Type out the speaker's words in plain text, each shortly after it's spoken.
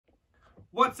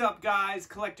What's up, guys?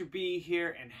 Collector B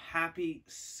here, and happy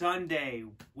Sunday.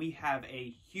 We have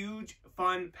a huge,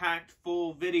 fun, packed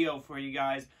full video for you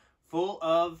guys, full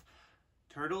of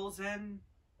turtles and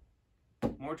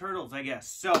more turtles, I guess.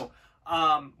 So,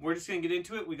 we're just going to get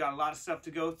into it. We got a lot of stuff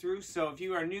to go through. So, if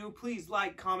you are new, please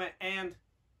like, comment, and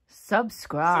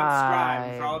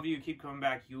subscribe. For all of you who keep coming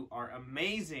back, you are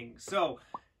amazing. So,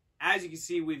 as you can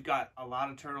see, we've got a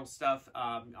lot of turtle stuff.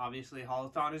 Obviously,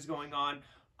 Haulathon is going on.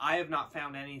 I have not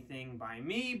found anything by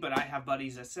me, but I have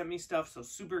buddies that sent me stuff, so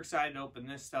super excited to open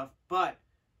this stuff. But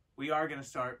we are going to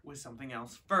start with something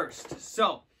else first.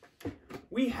 So,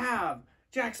 we have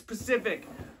Jakks Pacific.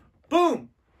 Boom!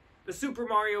 The Super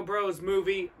Mario Bros.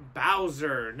 Movie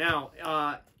Bowser. Now,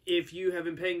 if you have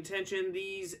been paying attention,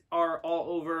 these are all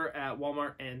over at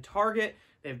Walmart and Target.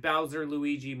 They have Bowser,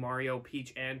 Luigi, Mario,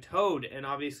 Peach, and Toad. And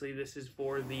obviously, this is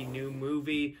for the new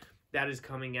movie that is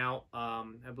coming out.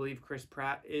 I believe Chris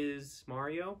Pratt is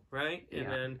Mario, right? Yeah.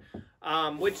 And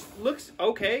then, which looks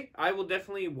okay. I will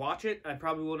definitely watch it. I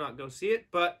probably will not go see it,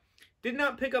 but did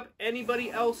not pick up anybody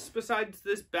else besides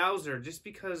this Bowser, just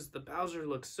because the Bowser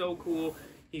looks so cool.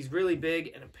 He's really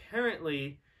big, and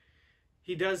apparently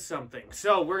he does something.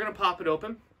 So we're gonna pop it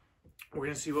open. We're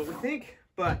gonna see what we think.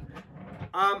 But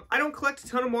I don't collect a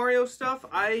ton of Mario stuff.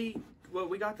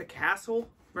 We got the castle,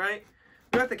 right?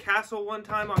 We got the castle one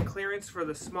time on clearance for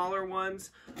the smaller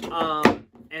ones.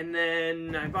 And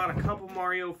then I bought a couple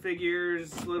Mario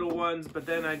figures, little ones, but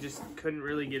then I just couldn't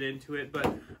really get into it.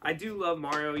 But I do love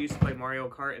Mario. I used to play Mario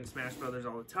Kart and Smash Brothers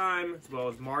all the time, as well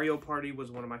as Mario Party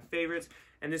was one of my favorites.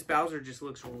 And this Bowser just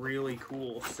looks really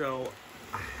cool, so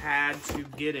I had to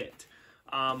get it.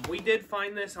 We did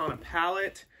find this on a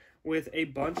pallet with a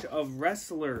bunch of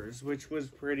wrestlers, which was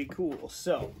pretty cool.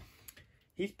 So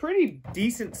he's pretty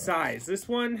decent size. This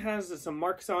one has some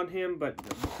marks on him, but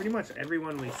pretty much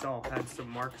everyone we saw had some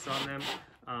marks on them.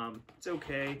 It's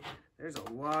okay. There's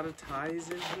a lot of ties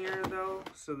in here, though,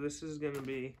 so this is going to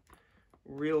be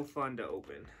real fun to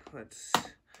open. Let's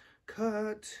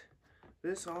cut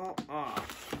this all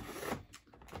off.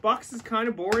 Box is kind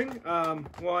of boring.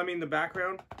 Well, I mean, the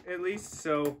background, at least.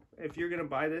 So if you're going to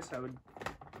buy this, I would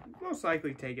most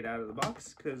likely take it out of the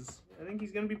box, because I think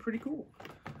he's going to be pretty cool.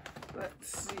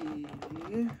 Let's see.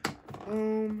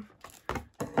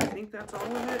 I think that's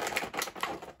all of it.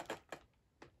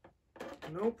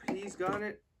 Nope, he's got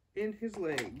it in his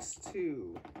legs,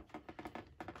 too.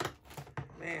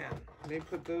 Man, they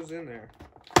put those in there.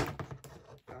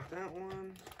 Got that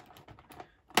one.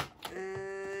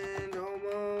 And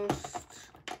almost.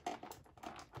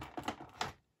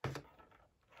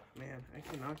 Man, I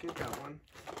cannot get that one.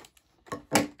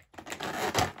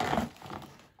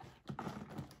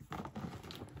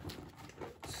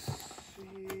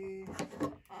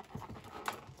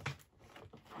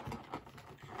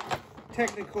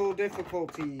 Technical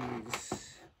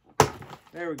difficulties.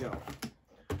 There we go.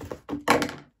 I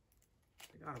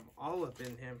got them all up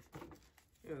in him.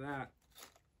 Look at that.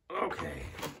 Okay.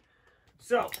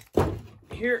 So,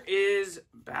 here is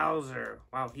Bowser.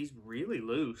 Wow, he's really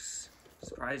loose.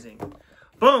 Surprising.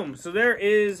 Boom! So there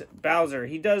is Bowser.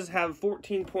 He does have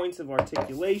 14 points of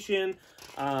articulation,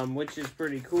 which is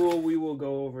pretty cool. We will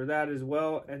go over that as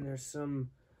well. And there's some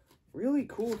really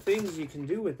cool things you can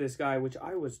do with this guy, which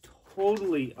I was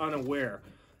totally unaware.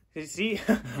 See,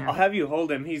 I'll have you hold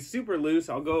him. He's super loose.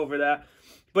 I'll go over that.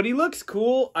 But he looks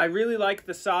cool. I really like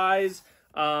the size.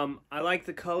 I like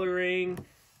the coloring.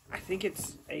 I think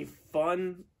it's a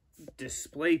fun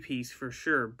display piece for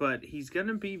sure. But he's going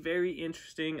to be very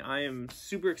interesting. I am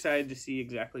super excited to see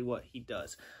exactly what he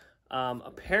does.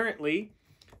 Apparently,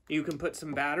 you can put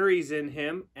some batteries in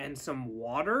him and some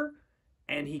water,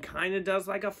 and he kind of does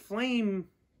like a flame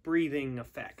breathing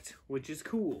effect, which is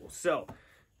cool. So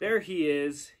there he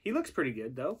is. He looks pretty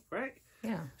good though, right?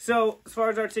 Yeah. So as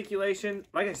far as articulation,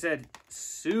 like I said,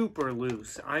 super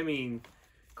loose. I mean,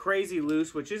 crazy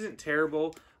loose, which isn't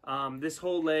terrible. This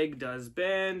whole leg does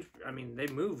bend. I mean, they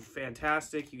move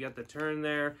fantastic. You got the turn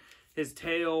there. His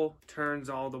tail turns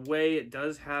all the way. It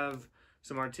does have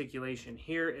some articulation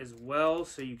here as well,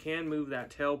 so you can move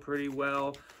that tail pretty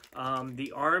well.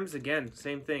 The arms, again,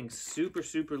 same thing. Super,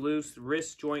 super loose. The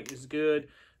wrist joint is good.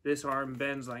 This arm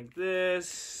bends like this.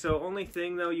 So only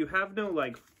thing, though, you have no,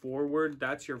 like, forward.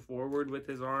 That's your forward with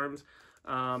his arms.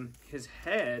 His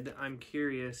head, I'm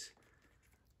curious.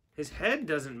 His head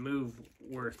doesn't move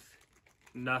worth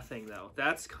nothing, though.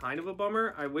 That's kind of a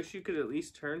bummer. I wish you could at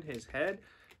least turn his head,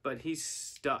 but he's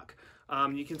stuck.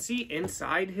 You can see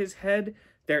inside his head,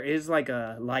 there is like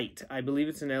a light. I believe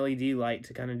it's an LED light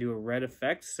to kind of do a red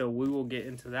effect, so we will get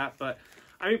into that. But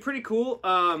I mean, pretty cool.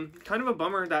 Kind of a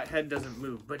bummer that head doesn't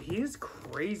move, but he is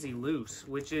crazy loose,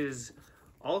 which is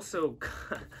also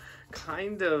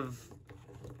kind of,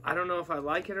 I don't know if I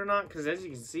like it or not, because as you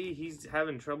can see, he's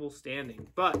having trouble standing.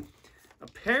 But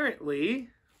apparently,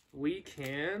 we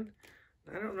can,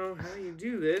 I don't know how you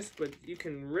do this, but you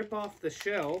can rip off the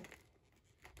shell.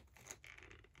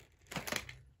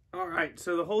 All right,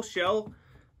 so the whole shell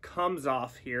comes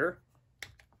off here.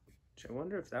 I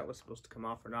wonder if that was supposed to come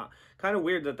off or not. Kind of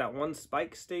weird that that one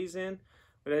spike stays in,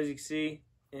 but as you can see,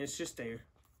 it's just a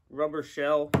rubber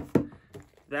shell.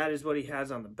 That is what he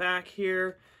has on the back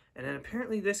here, and then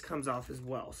apparently this comes off as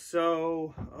well.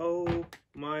 So, oh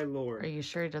my lord. Are you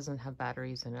sure it doesn't have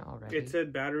batteries in it already? It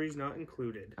said batteries not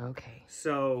included. Okay.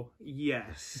 So,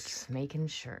 yes. Just making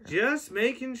sure. Just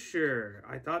making sure.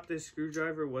 I thought this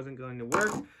screwdriver wasn't going to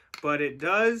work, but it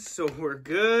does, so we're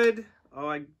good. Oh,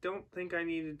 I don't think I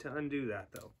needed to undo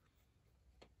that, though.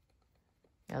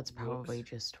 That's probably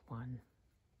just one.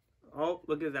 Oh,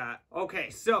 look at that. Okay,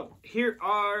 so here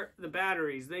are the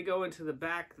batteries. They go into the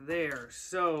back there.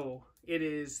 So it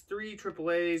is 3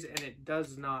 AAAs, and it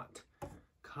does not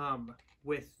come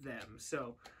with them.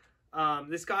 So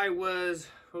this guy was,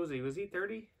 what was he? Was he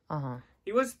 30? Uh-huh.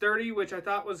 He was 30, which I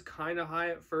thought was kind of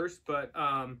high at first, but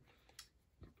I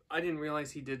didn't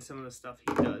realize he did some of the stuff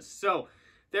he does. So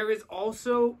there is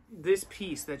also this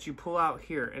piece that you pull out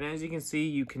here, and as you can see,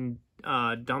 you can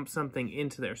dump something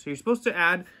into there. So you're supposed to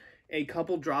add a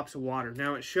couple drops of water.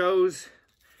 Now it shows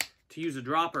to use a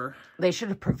dropper. They should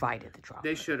have provided the dropper.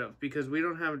 They should have, because we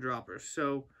don't have a dropper.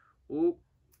 So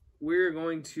we're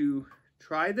going to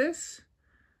try this,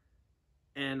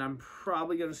 and I'm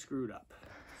probably going to screw it up.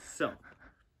 So,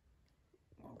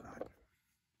 oh God.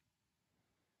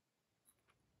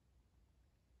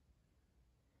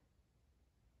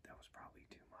 Probably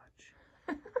too much.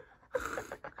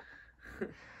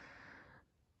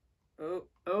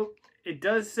 Oh, it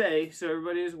does say, so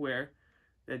everybody is aware,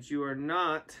 that you are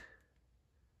not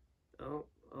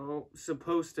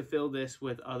supposed to fill this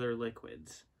with other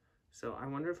liquids. So I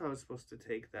wonder if I was supposed to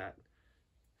take that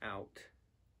out.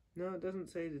 No, it doesn't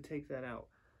say to take that out.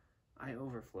 I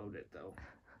overflowed it though.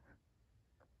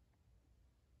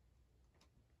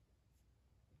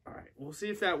 Alright, we'll see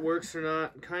if that works or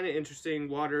not. Kind of interesting,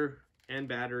 water and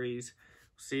batteries.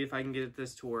 We'll see if I can get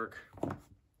this to work.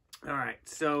 Alright,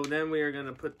 so then we are going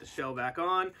to put the shell back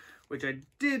on, which I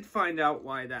did find out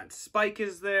why that spike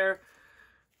is there.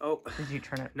 Oh. Did you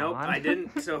turn it nope, on? I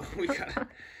didn't. So we gotta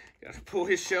pull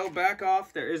his shell back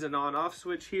off. There is an on-off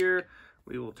switch here.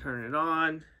 We will turn it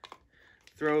on.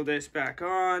 Throw this back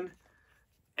on.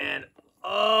 And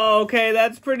oh, okay,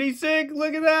 that's pretty sick.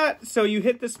 Look at that. So you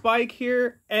hit the spike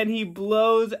here, and he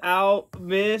blows out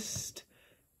mist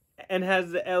and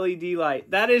has the LED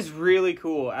light. That is really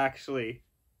cool, actually.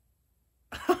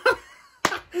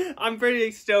 I'm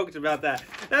pretty stoked about that.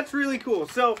 That's really cool.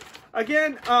 So,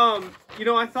 again, you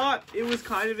know, I thought it was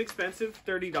kind of expensive,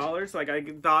 $30. Like, I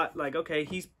thought, like, okay,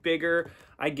 he's bigger.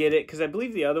 I get it, because I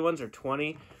believe the other ones are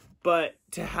 $20. But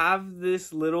to have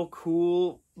this little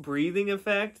cool breathing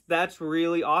effect, that's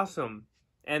really awesome.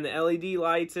 And the LED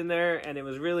lights in there, and it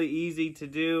was really easy to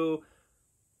do.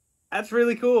 That's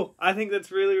really cool. I think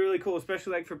that's really, really cool,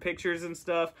 especially like for pictures and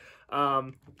stuff.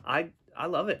 I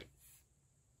love it.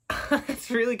 It's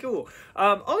really cool.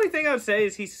 Only thing I would say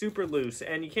is he's super loose,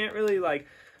 and you can't really like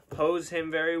pose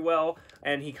him very well,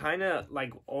 and he kind of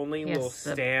like only will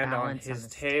stand on his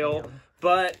tail.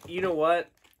 But you know what?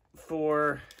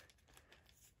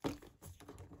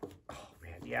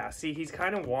 Yeah, see, he's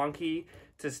kind of wonky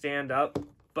to stand up,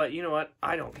 but you know what?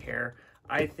 I don't care.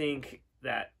 I think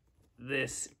that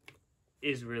this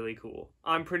is really cool.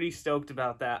 I'm pretty stoked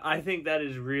about that. I think that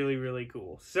is really, really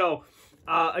cool. So,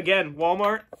 again,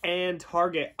 Walmart and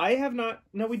Target. I have not...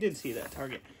 No, we did see that,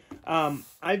 Target.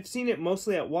 I've seen it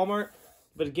mostly at Walmart,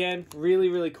 but again, really,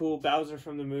 really cool. Bowser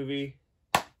from the movie.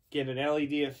 Get an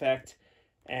LED effect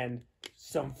and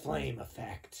some flame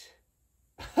effect.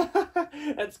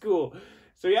 That's cool.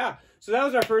 So yeah, so that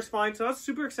was our first find. So I was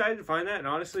super excited to find that, and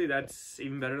honestly, that's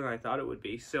even better than I thought it would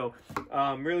be. So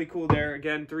really cool there.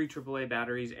 Again, 3 AAA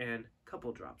batteries and a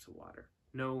couple drops of water.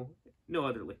 No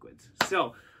other liquids.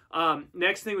 So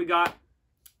next thing we got,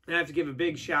 I have to give a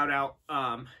big shout out.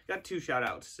 Got 2 shout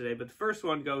outs today, but the first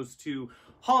one goes to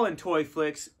Holland Toy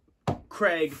Flicks.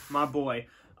 Craig, my boy.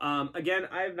 Again,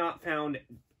 I have not found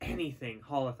anything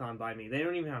haulathon by me. They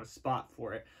don't even have a spot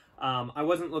for it. I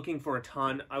wasn't looking for a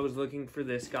ton. I was looking for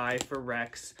this guy for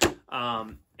Rex,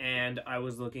 and I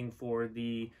was looking for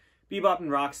the Bebop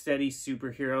and Rocksteady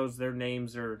superheroes. Their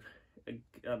names are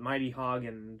Mighty Hog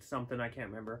and something, I can't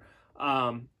remember.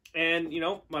 And, you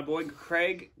know, my boy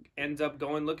Craig ends up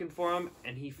going looking for him,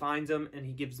 and he finds him, and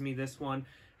he gives me this one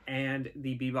and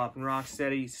the Bebop and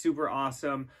Rocksteady. Super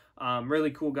awesome.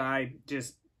 Really cool guy.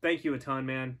 Just thank you a ton,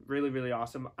 man. Really, really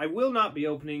awesome. I will not be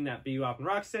opening that Bebop and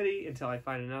Rocksteady until I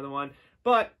find another one,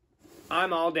 but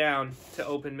I'm all down to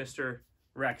open Mr.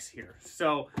 Rex here.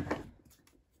 So,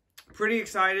 pretty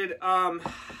excited.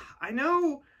 I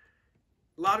know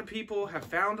a lot of people have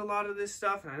found a lot of this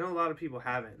stuff, and I know a lot of people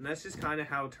haven't, and that's just kind of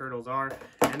how turtles are.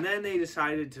 And then they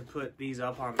decided to put these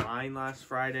up online last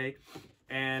Friday,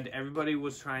 and everybody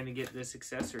was trying to get this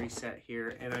accessory set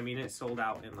here, and I mean, it sold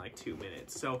out in like 2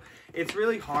 minutes. So it's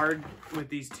really hard with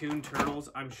these Toon turtles.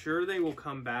 I'm sure they will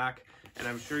come back, and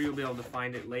I'm sure you'll be able to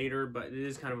find it later, but it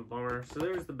is kind of a bummer. So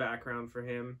there's the background for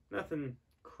him. Nothing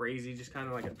crazy, just kind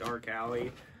of like a dark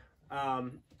alley.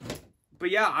 But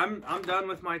yeah, I'm done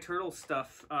with my turtle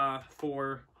stuff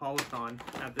for Holothon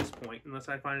at this point, unless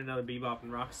I find another Bebop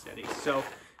and Rocksteady. So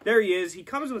there he is. He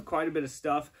comes with quite a bit of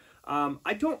stuff.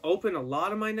 I don't open a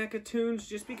lot of my NECA Toons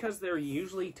just because they're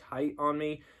usually tight on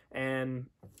me, and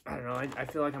I don't know, I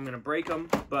feel like I'm going to break them,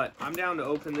 but I'm down to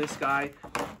open this guy.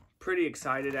 Pretty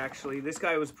excited, actually. This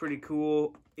guy was pretty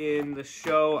cool in the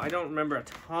show. I don't remember a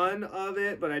ton of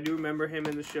it, but I do remember him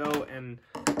in the show, and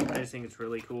I just think it's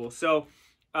really cool. So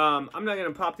I'm not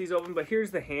going to pop these open, but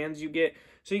here's the hands you get.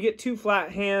 So you get 2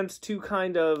 flat hands, 2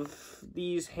 kind of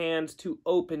these hands, 2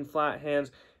 open flat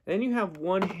hands. And then you have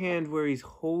one hand where he's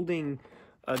holding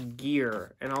a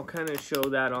gear, and I'll kind of show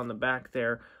that on the back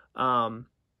there.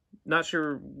 Not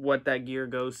sure what that gear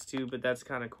goes to, but that's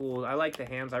kind of cool. I like the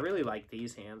hands. I really like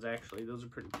these hands, actually. Those are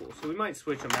pretty cool. So we might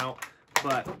switch them out,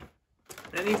 but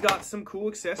then he's got some cool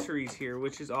accessories here,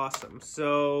 which is awesome.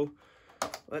 So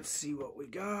let's see what we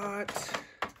got.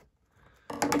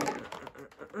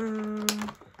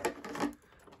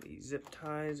 These zip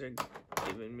ties are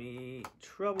giving me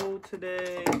trouble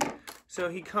today. So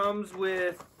he comes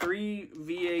with 3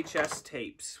 VHS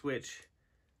tapes, which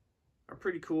are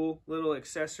pretty cool. Little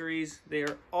accessories. They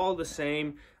are all the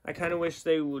same. I kind of wish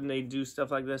they, when they do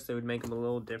stuff like this, they would make them a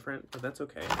little different, but that's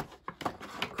okay.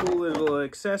 Cool little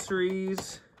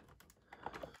accessories.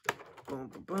 Boom,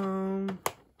 boom, boom.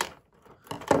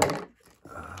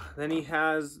 Then he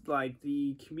has like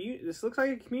the this looks like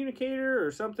a communicator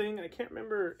or something. I can't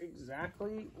remember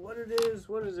exactly what it is.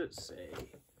 What does it say?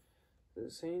 Does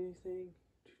it say anything?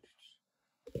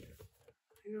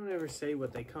 They don't ever say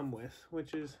what they come with,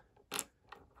 which is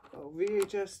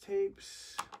VHS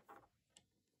tapes.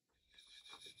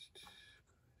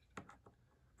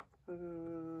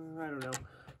 I don't know.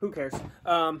 Who cares?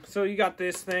 So you got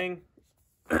this thing.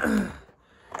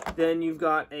 Then you've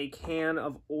got a can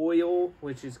of oil,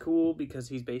 which is cool because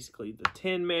he's basically the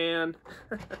Tin Man.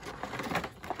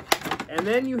 And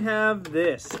then you have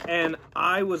this, and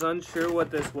I was unsure what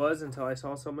this was until I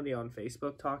saw somebody on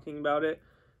Facebook talking about it.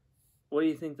 What do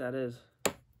you think that is?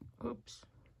 Oops.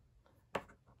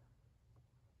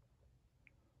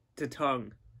 It's a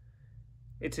tongue.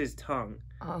 It's his tongue.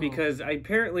 Oh. Because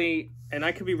apparently, and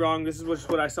I could be wrong, this is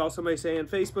what I saw somebody say in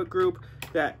Facebook group,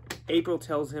 that April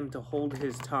tells him to hold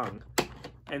his tongue.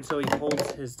 And so he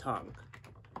holds his tongue.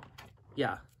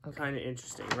 Yeah, okay. Kind of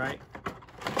interesting, right?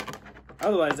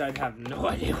 Otherwise, I'd have no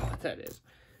idea what that is.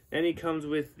 And he comes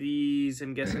with these,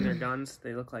 I'm guessing they're guns.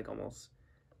 They look like almost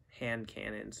hand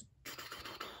cannons,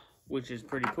 which is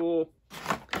pretty cool.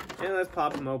 And let's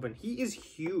pop him open. He is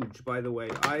huge, by the way.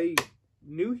 I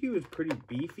knew he was pretty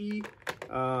beefy.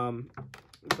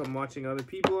 From watching other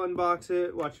people unbox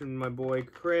it, watching my boy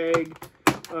Craig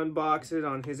unbox it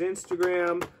on his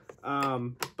Instagram.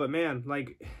 But man,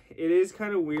 like, it is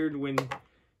kind of weird when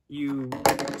you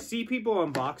see people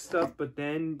unbox stuff, but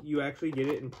then you actually get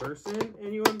it in person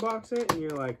and you unbox it, and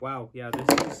you're like, wow, yeah,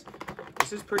 this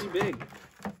is pretty big.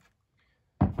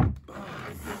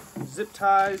 Zip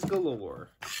ties galore.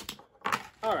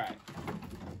 All right.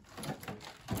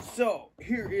 So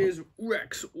here is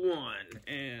Rex-1,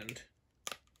 and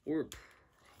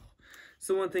it's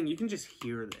the one thing, you can just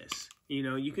hear this. You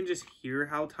know, you can just hear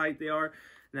how tight they are.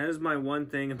 And that is my one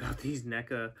thing about these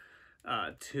NECA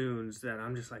Toons, that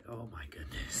I'm just like, oh my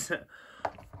goodness.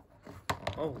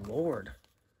 Oh Lord.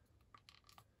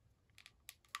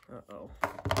 Uh-oh.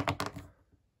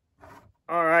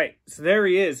 All right, so there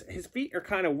he is. His feet are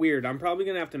kind of weird. I'm probably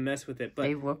gonna have to mess with it, but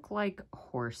they look like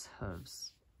horse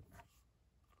hooves.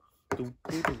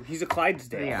 He's a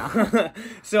Clydesdale. Yeah.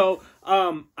 So,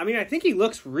 I mean, I think he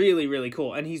looks really, really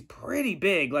cool. And he's pretty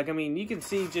big. Like, I mean, you can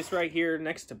see just right here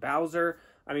next to Bowser.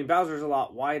 I mean, Bowser's a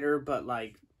lot wider, but,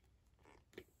 like,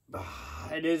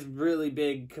 it is really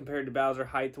big compared to Bowser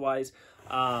height-wise.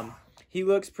 he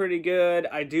looks pretty good.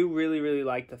 I do really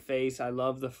like the face. I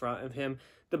love the front of him.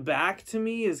 The back to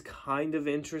me is kind of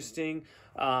interesting.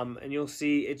 And you'll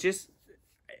see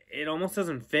it almost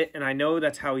doesn't fit. And I know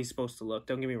that's how he's supposed to look.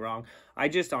 Don't get me wrong. I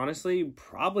just honestly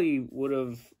probably would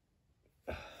have...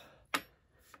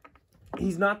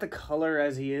 He's not the color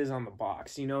as he is on the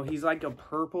box. You know, he's like a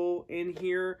purple in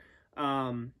here.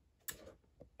 And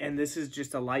this is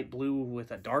just a light blue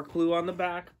with a dark blue on the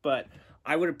back. But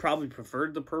I would have probably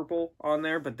preferred the purple on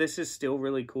there. But this is still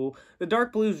really cool. The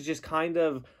dark blue is just kind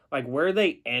of like where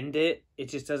they end it. It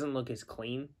just doesn't look as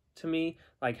clean to me.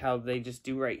 Like how they just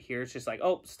do right here. It's just like,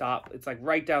 oh, stop. It's like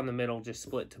right down the middle, just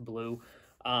split to blue.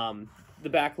 The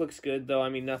back looks good, though. I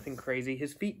mean, nothing crazy.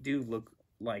 His feet do look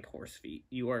like horse feet.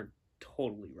 You are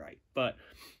totally right. But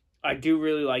I do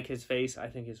really like his face. I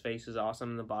think his face is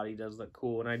awesome and the body does look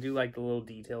cool, and I do like the little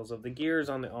details of the gears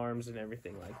on the arms and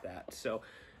everything like that. So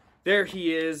there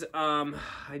he is.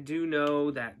 I do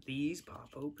know that these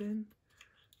pop open,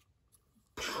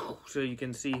 so you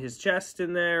can see his chest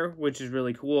in there, which is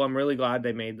really cool. I'm really glad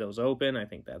they made those open. I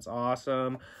think that's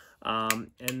awesome.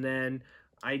 And then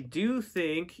I do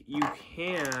think you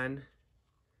can,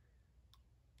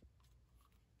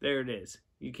 there it is.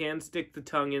 You can stick the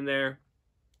tongue in there,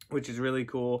 which is really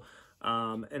cool.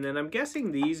 And then I'm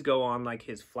guessing these go on like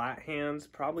his flat hands,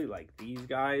 probably like these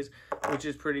guys, which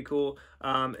is pretty cool.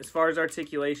 As far as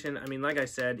articulation, I mean, like I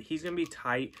said, he's going to be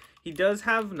tight. He does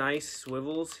have nice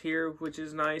swivels here, which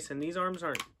is nice. And these arms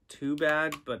aren't too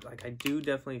bad, but like I do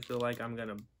definitely feel like I'm going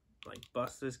to like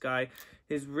bust this guy.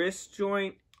 His wrist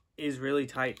joint is really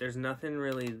tight. There's nothing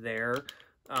really there.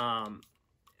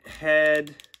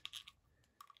 Head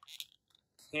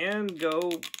can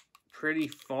go pretty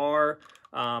far.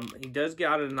 He does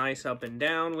got a nice up and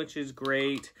down, which is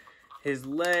great. His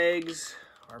legs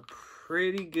are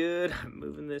pretty good. I'm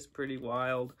moving this pretty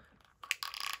wild.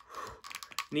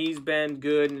 Knees bend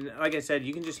good, and like I said,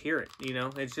 you can just hear it, you know?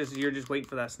 It's just, you're just waiting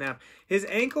for that snap. His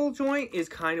ankle joint is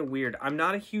kind of weird. I'm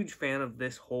not a huge fan of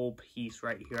this whole piece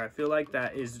right here. I feel like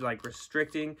that is like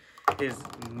restricting his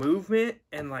movement,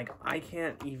 and like I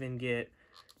can't even get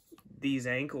these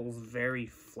ankles very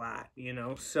flat, you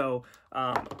know? So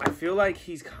I feel like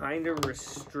he's kind of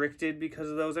restricted because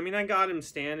of those. I mean, I got him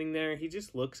standing there. He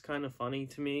just looks kind of funny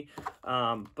to me.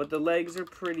 But the legs are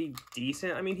pretty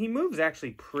decent. I mean, he moves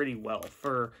actually pretty well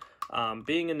for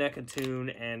being a NECA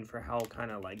Toon and for how kind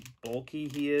of like bulky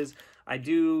he is. I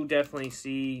do definitely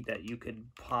see that you could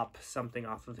pop something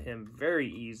off of him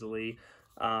very easily.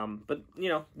 But, you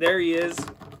know, there he is.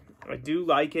 I do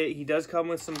like it. He does come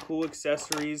with some cool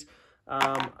accessories.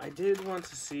 I did want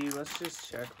to see, let's just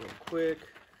check real quick.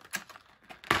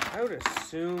 I would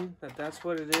assume that that's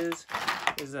what it is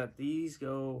that these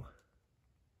go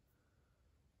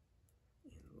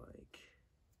in like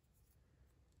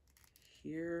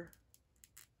here.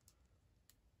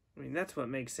 I mean, that's what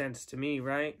makes sense to me,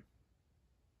 right?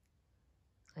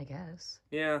 I guess.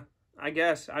 Yeah, I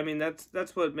guess. I mean,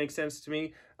 that's what makes sense to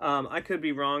me. I could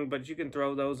be wrong, but you can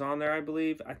throw those on there, I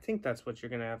believe. I think that's what you're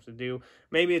going to have to do.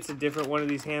 Maybe it's a different one of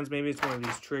these hands. Maybe it's one of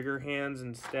these trigger hands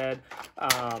instead.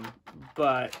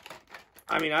 But,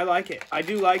 I mean, I like it. I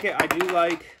do like it. I do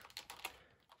like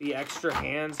the extra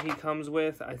hands he comes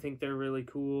with. I think they're really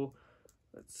cool.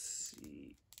 Let's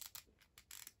see.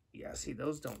 Yeah, see,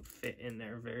 those don't fit in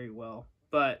there very well.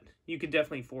 But you could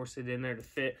definitely force it in there to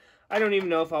fit. I don't even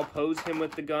know if I'll pose him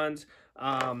with the guns.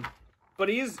 But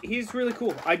he's really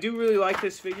cool. I do really like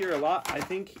this figure a lot. I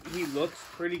think he looks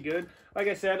pretty good. Like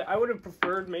I said, I would have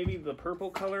preferred maybe the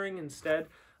purple coloring instead.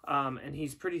 And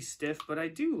he's pretty stiff, but I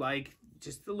do like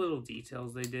just the little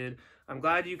details they did. I'm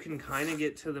glad you can kind of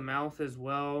get to the mouth as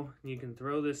well. You can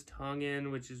throw this tongue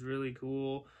in, which is really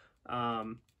cool.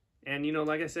 And, you know,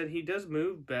 like I said, he does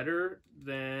move better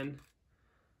than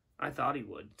I thought he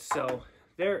would. So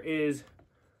there is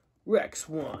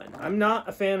Rex-1. I'm not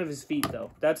a fan of his feet, though.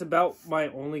 That's about my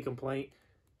only complaint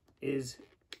is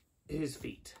his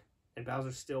feet. And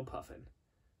Bowser's still puffing.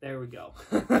 There we go.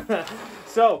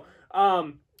 So,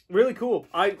 really cool.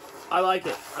 I like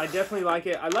it. I definitely like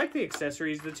it. I like the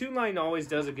accessories. The Toon line always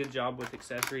does a good job with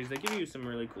accessories. They give you some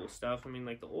really cool stuff. I mean,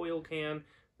 like the oil can.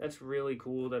 That's really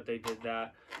cool that they did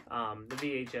that. The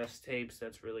VHS tapes.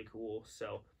 That's really cool.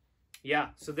 So, yeah.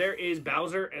 So there is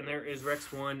Bowser and there is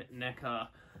Rex-1 NECA.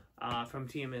 From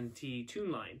TMNT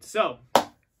Toon line. So,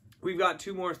 we've got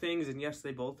two more things, and yes,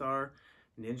 they both are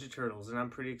Ninja Turtles, and I'm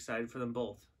pretty excited for them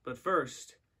both. But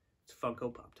first, it's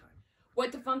Funko Pop time.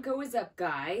 What the Funko is up,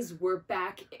 guys? We're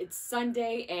back. It's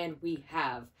Sunday, and we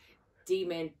have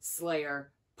Demon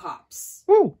Slayer Pops.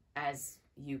 Woo! As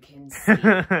you can see.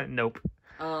 Nope.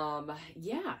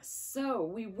 Yeah, so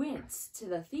we went to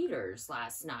the theaters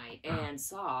last night and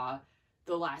saw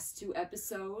the last 2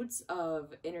 episodes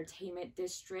of Entertainment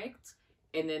District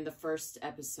and then the first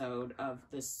episode of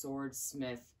the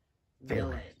Swordsmith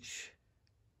Village.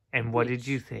 And what did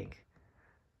you think?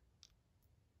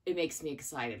 It makes me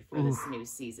excited for this new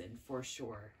season, for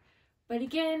sure. But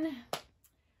again,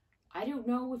 I don't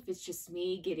know if it's just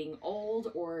me getting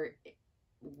old or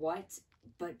what,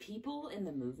 but people in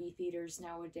the movie theaters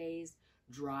nowadays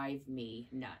drive me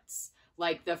nuts.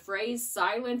 Like the phrase,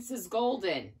 silence is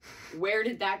golden. Where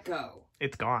did that go?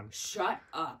 It's gone. Shut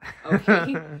up,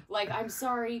 okay? Like, I'm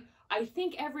sorry. I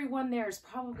think everyone there has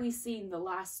probably seen the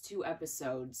last 2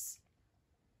 episodes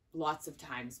lots of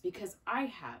times because I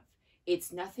have.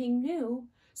 It's nothing new,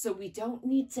 so we don't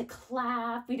need to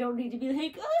clap. We don't need to be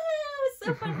like, oh, it's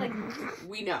so fun. Like,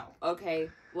 we know, okay?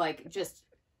 Like, just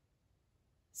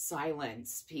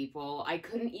silence, people. I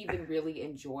couldn't even really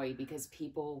enjoy because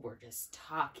people were just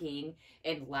talking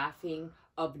and laughing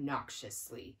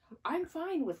obnoxiously. I'm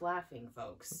fine with laughing,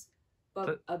 folks.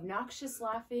 But obnoxious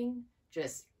laughing,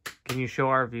 just... Can you show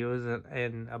our viewers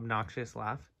an obnoxious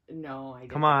laugh? No, I don't.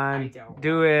 Come on, I don't.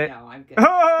 do it. No, I'm good.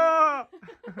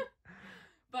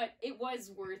 But it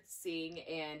was worth seeing,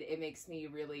 and it makes me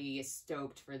really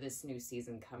stoked for this new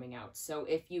season coming out. So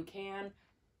if you can,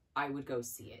 I would go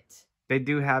see it. They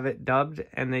do have it dubbed,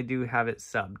 and they do have it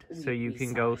subbed. So you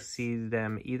can go it. see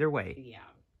them either way. Yeah,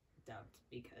 dubbed,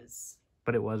 because...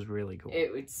 But it was really cool.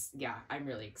 Yeah, I'm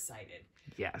really excited.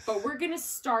 Yes. But we're going to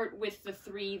start with the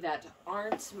 3 that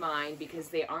aren't mine, because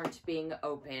they aren't being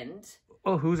opened.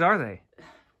 Oh, whose are they?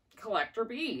 Collector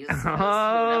Bees. Who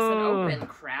doesn't open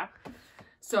crap?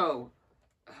 So,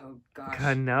 oh gosh.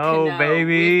 Kano,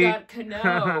 baby. We've got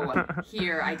Kano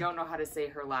here. I don't know how to say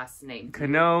her last name.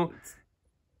 Kano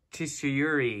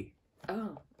Chishiyuri.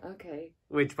 Oh, okay.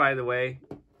 Which, by the way,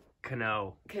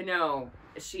 Kano. Kano.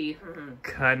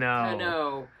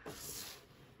 Kano.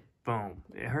 Boom.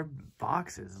 Her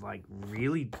box is like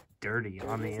really dirty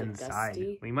on the inside.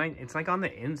 Dusty? It's like on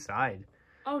the inside.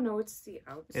 Oh no, it's the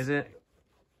outside. Is it?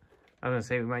 I was gonna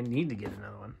say we might need to get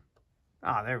another one.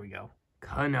 Ah, there we go.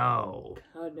 Kano.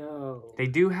 They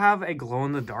do have a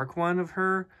glow-in-the-dark one of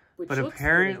her, but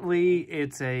apparently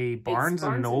it's a Barnes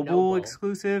 & Noble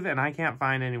exclusive, and I can't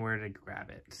find anywhere to grab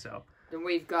it, so. Then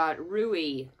we've got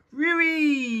Rui.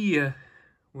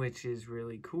 Which is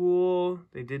really cool.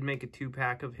 They did make a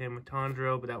 2-pack of him with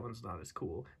Tondro, but that one's not as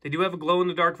cool. They do have a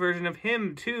glow-in-the-dark version of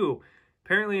him, too.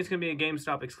 Apparently it's going to be a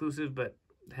GameStop exclusive, but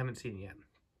I haven't seen it yet.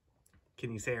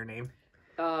 Can you say her name?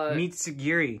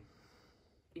 Mitsugiri.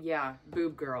 Yeah,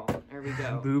 Boob Girl. There we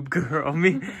go. Boob Girl.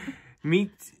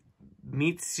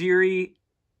 Mitsuri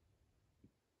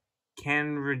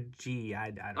Kanraji.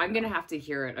 I don't know. I'm going to have to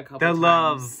hear it a couple times. The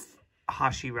Love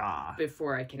Hashira.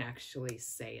 Before I can actually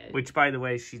say it. Which, by the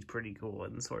way, she's pretty cool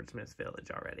in Swordsmith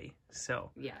Village already.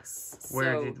 So, yes.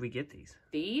 Where did we get these?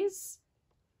 These?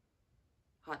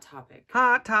 Hot Topic.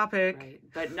 Hot Topic. Right.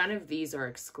 But none of these are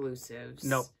exclusives.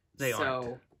 Nope, they aren't.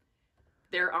 So,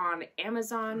 they're on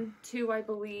Amazon, too, I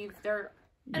believe. They're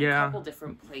a couple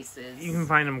different places. You can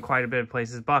find them quite a bit of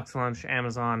places. Box Lunch,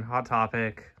 Amazon, Hot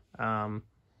Topic. And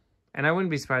I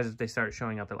wouldn't be surprised if they start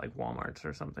showing up at, like, Walmarts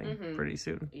or something pretty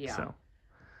soon. Yeah. So.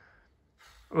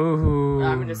 Ooh.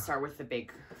 I'm going to start with the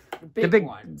big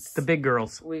ones. The big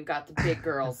girls. We've got the big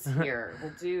girls here.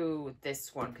 We'll do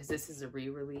this one, because this is a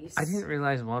re-release. I didn't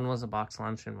realize one was a Box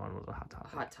Lunch and one was a Hot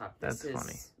Topic. Hot Topic. That's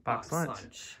funny. Box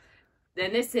Lunch.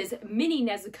 Then this is Mini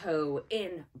Nezuko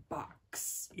in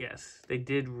box. Yes, they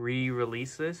did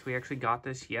re-release this. We actually got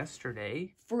this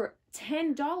yesterday. For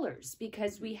 $10,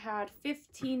 because we had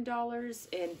 $15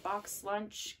 in Box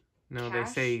Lunch No, cash.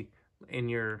 They say in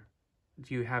your...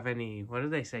 Do you have any... What do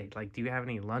they say? Like, do you have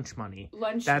any lunch money?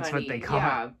 That's money. What they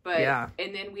call it. Yeah.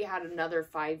 And then we had another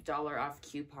 $5 off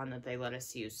coupon that they let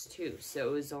us use, too. So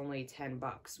it was only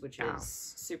 $10, which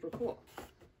is super cool.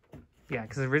 Yeah,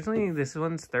 because originally this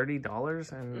one's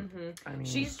 $30, and I mean...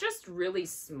 She's just really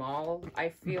small, I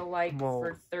feel like,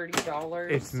 for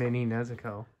 $30. It's Mini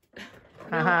Nezuko.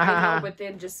 No, I know, but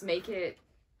then just make it...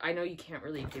 I know you can't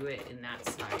really do it in that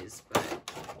size, but...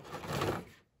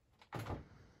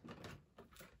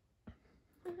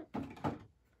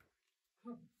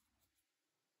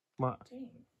 What? Dang.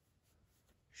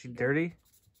 She dirty?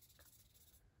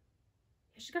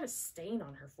 She's got a stain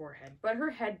on her forehead, but her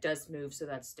head does move, so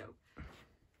that's dope.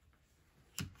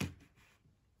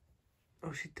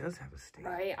 Oh, she does have a stain.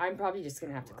 I'm probably just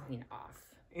gonna have to clean it off.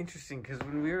 Interesting, because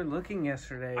when we were looking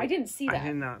yesterday... I didn't see that. I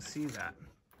did not see that.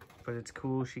 But it's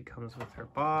cool. She comes with her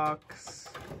box.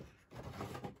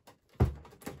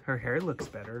 Her hair looks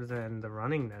better than the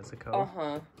running Nezuko.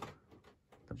 Uh-huh.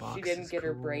 The box She didn't is get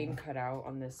her cool. brain cut out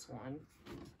on this one.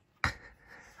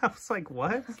 I was like,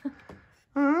 what?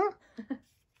 Huh?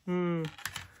 Mini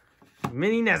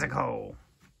Nezuko.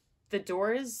 The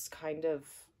door is kind of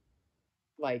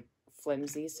like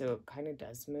flimsy, so it kind of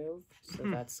does move. So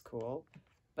that's cool.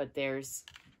 But there's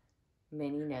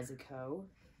Mini Nezuko.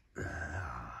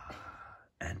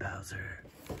 And Bowser.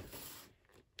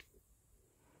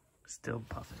 Still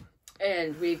puffing.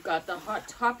 And we've got the Hot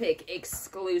Topic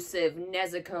exclusive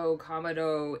Nezuko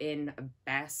Komodo in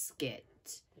basket.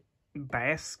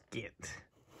 Basket.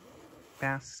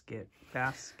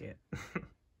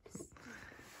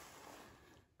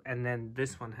 And then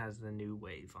this one has the new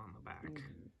wave on the back.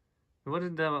 What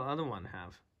did the other one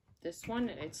have? This one,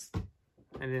 it's...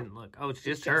 I didn't look. Oh, it's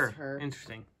just just her. her.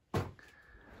 Interesting.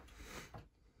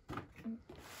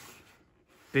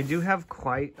 They do have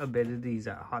quite a bit of these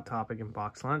at Hot Topic and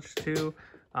Box Lunch too,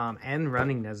 and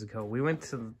Running Nezuko. We went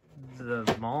to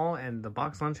the mall and the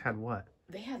Box Lunch had what?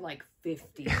 They had like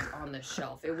 50 on the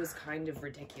shelf. It was kind of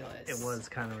ridiculous. It was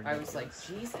kind of ridiculous. I was like,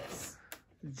 Jesus.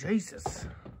 Jesus.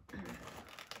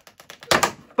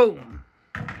 Boom.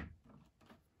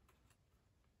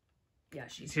 Yeah,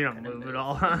 she's She don't gonna move at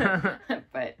all.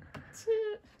 But...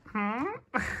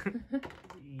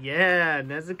 Yeah,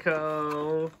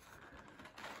 Nezuko.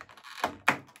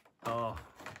 Oh.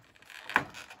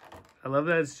 I love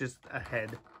that it's just a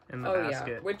head in the basket.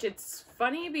 Yeah, which it's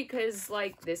funny because,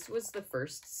 like, this was the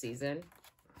first season.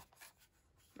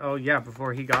 Oh, yeah,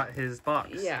 before he got his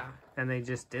box. Yeah. And they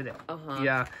just did it. Uh-huh.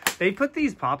 Yeah. They put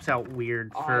these pops out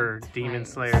weird for Odd Demon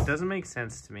times. Slayer. It doesn't make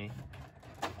sense to me.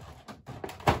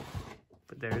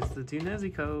 But there's the two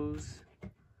Nezukos.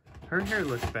 Her hair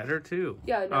looks better, too.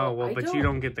 Yeah, no, Oh, well, but you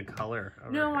don't get the color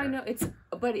of No, her I hair. know.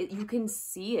 But you can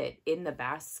see it in the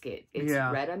basket. It's Yeah.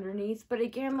 red underneath. But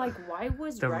again, like, why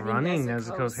was The running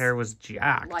Nezuko's hair was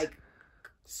jacked. like,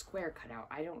 square cut out?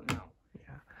 I don't know.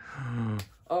 Yeah.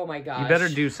 Oh, my gosh. You better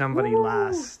do somebody Woo!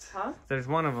 last. Huh? There's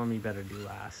one of them you better do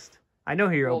last. I know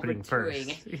who you're opening we're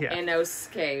first. doing Yeah.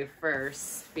 Inosuke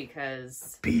first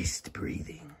because Beast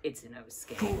breathing. it's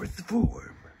Inosuke. Fourth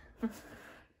form.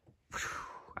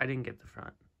 I didn't get the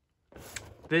front.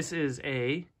 This is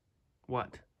a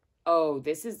what? Oh,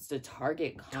 this is the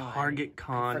Target Con. Target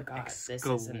Con forgot. This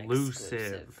is an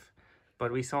exclusive.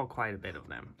 But we saw quite a bit of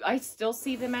them. I still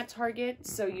see them at Target,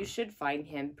 so you should find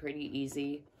him pretty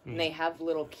easy. And they have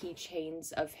little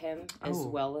keychains of him as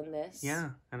well in this. Yeah,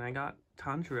 and I got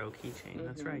Tanjiro keychain.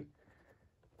 That's right.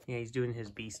 Yeah, he's doing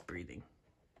his beast breathing.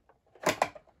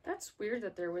 That's weird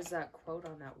that there was that quote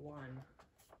on that one.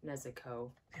 Nezuko.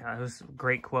 Yeah, it was a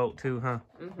great quote too, huh?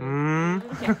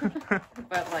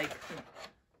 But like...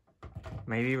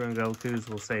 Maybe Rengoku's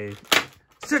will say,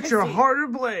 set your heart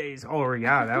ablaze. Oh,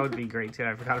 yeah, that would be great too.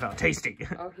 I forgot about tasting.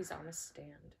 Oh, he's on a stand.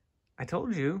 I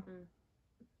told you.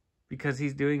 Because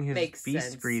he's doing his Makes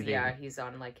beast sense. breathing. Yeah, he's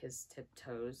on like his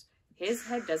tiptoes. His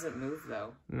head doesn't move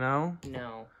though. No?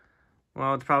 No.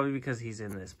 Well, it's probably because he's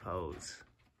in this pose.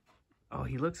 Oh,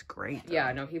 he looks great, though.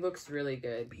 Yeah, no, he looks really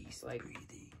good. Beast like,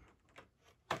 breathing.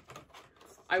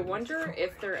 I wonder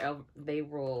if they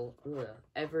will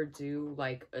ever do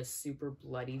like a super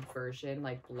bloody version,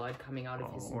 like blood coming out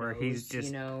of his nose. Or he's just,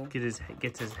 you know,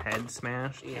 gets his head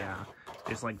smashed. Yeah.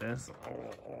 Just like this.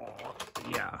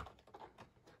 Yeah.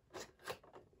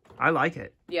 I like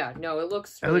it. Yeah, no, it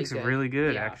looks It really looks good. really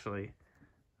good, Yeah. actually.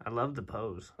 I love the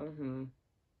pose.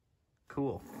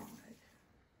 Cool.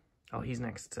 Oh, he's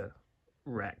next to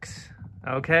Rex.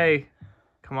 Okay.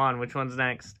 Come on, which one's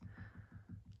next?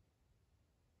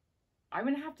 I'm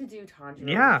gonna have to do Tanjiro.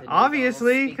 Yeah, with the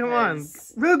obviously. Come on.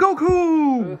 because- Real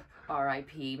Goku!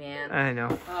 R.I.P. man. I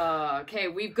know. Okay,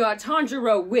 we've got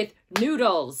Tanjiro with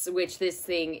noodles, which this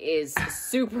thing is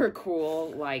super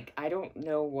cool. Like, I don't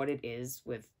know what it is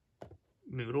with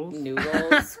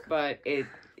Noodles? but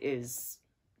it's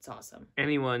awesome.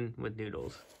 Anyone with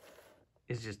noodles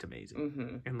is just amazing.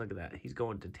 Mm-hmm. And look at that. He's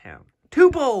going to town. 2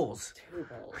 bowls! 2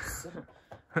 bowls.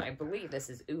 I believe this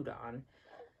is udon.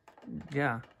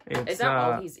 Yeah. It's, Is that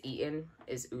all he's eaten?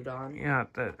 Is udon? Yeah,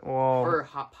 well... Or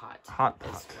hot pot. Hot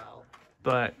as pot. well.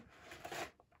 But...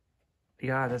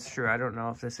 Yeah, that's true. I don't know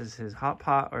if this is his hot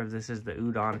pot or if this is the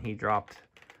udon he dropped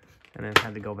and then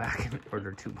had to go back and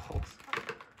order 2 bowls.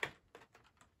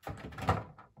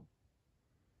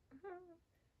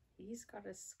 He's got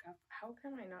a scuff. How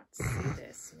can I not see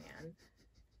this,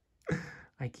 man?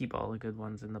 I keep all the good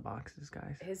ones in the boxes,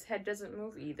 guys. His head doesn't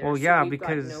move either. Well, so yeah, we've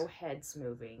because... got no heads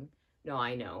moving. No,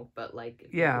 I know, but like...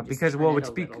 Yeah, because, well, it's...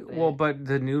 but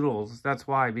the noodles, that's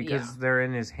why, because they're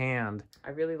in his hand. I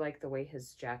really like the way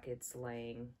his jacket's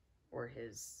laying. or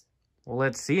his... Well,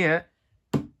 let's see it.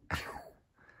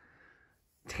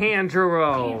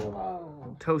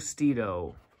 Tanjiro.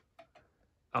 Tostito.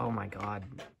 Oh my god.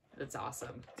 That's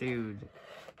awesome. Dude.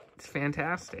 It's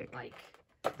fantastic. Like.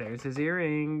 There's his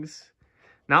earrings.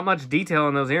 Not much detail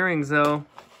in those earrings, though.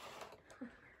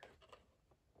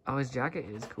 Oh, his jacket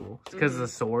is cool. It's because the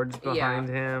sword's behind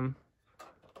him.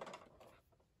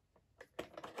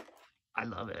 I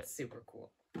love it. Super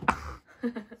cool.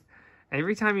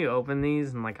 Every time you open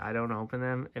these, and like I don't open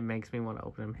them, it makes me want to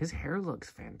open them. His hair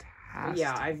looks fantastic.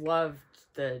 Yeah, I loved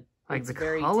the like the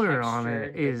color on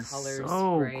it is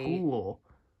so great.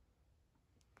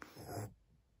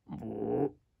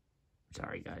 cool.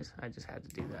 Sorry guys, I just had to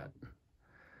do that.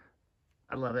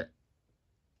 I love it.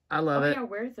 I love it. Yeah,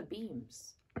 where are the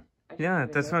beams? Yeah,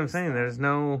 that's what I'm saying. There's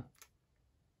no.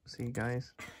 See,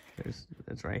 guys,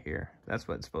 it's right here. That's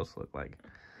what it's supposed to look like.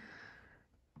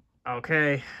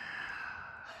 Okay.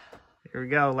 Here we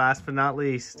go. Last but not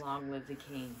least. Long live the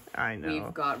king. I know.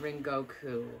 We've got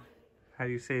Rengoku. How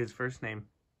do you say his first name?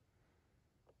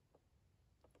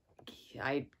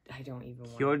 I don't even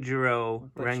want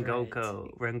Kyojiro butcher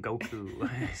Rengoku. Rengoku.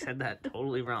 I said that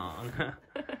totally wrong.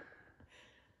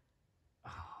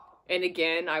 And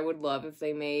again, I would love if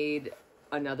they made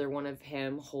another one of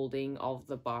him holding all of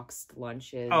the boxed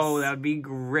lunches. Oh, that would be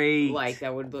great. Like,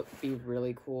 that would be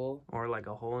really cool. Or like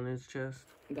a hole in his chest.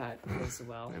 That as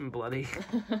well. And bloody.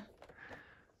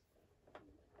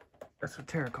 That's a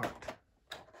tarot card.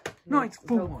 Nice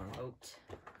form.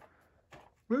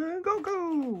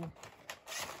 Rengoku.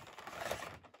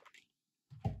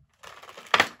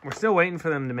 We're still waiting for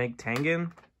them to make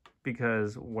Tengen.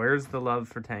 Because where's the love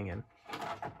for Tengen?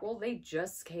 Well, they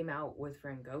just came out with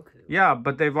Rengoku. Yeah,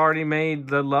 but they've already made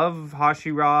the Love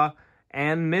Hashira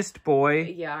and Mist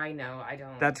Boy. Yeah, I know. I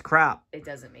don't... That's crap. It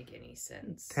doesn't make any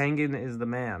sense. Tengen is the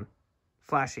man.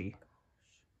 Flashy.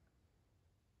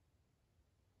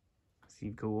 Is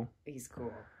he cool? He's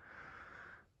cool.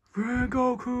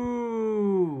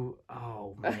 Rengoku!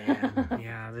 Oh, man.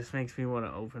 Yeah, this makes me want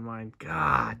to open mine.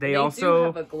 God, they also... do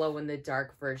have a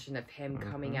glow-in-the-dark version of him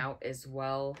coming out as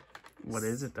well. What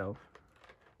is it, though?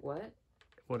 What?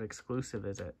 What exclusive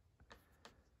is it?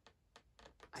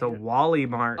 It's a Wally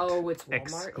Mart. Oh, it's Walmart?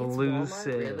 Exclusive. It's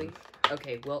Walmart? Really?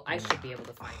 Okay, well, I should be able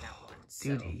to find that one. So.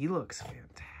 Dude, he looks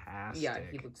fantastic. Yeah,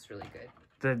 he looks really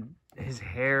good. His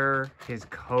hair, his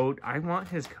coat. I want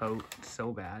his coat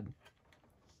so bad.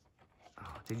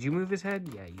 Oh, did you move his head?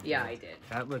 Yeah, you did. Yeah, I did.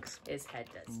 That looks his head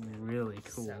does really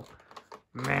cool. So.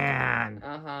 Man,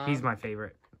 he's my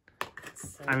favorite.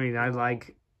 So I mean, cool. I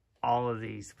like all of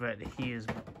these, but he is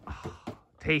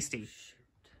tasty.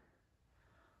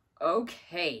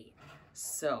 Okay,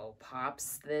 so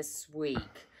pops this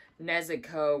week.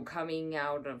 Nezuko coming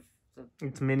out of the...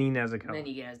 It's mini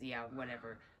Nezuko. Yeah,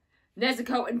 whatever.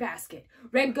 Nezuko in basket.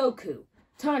 Rengoku.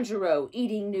 Tanjiro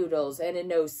eating noodles and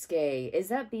Inosuke. Is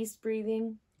that beast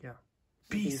breathing? Yeah.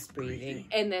 Beast breathing.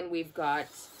 And then we've got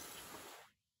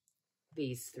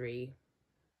these three.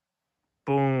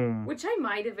 Boom. Which I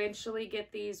might eventually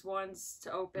get these ones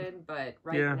to open, but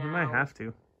right now... Yeah, you might have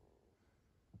to.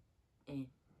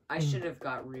 I should have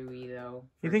got Rui, though.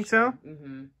 You think so?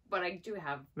 Mm-hmm. But I do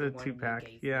have the one 2-pack,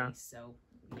 me, so,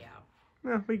 yeah.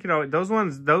 Well, we can always...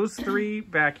 Those three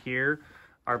back here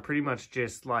are pretty much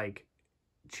just, like,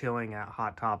 chilling at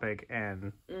Hot Topic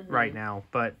and right now.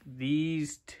 But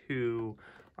these two...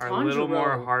 are a little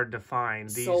more hard to find.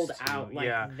 These sold two, out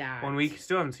like that. When we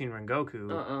still haven't seen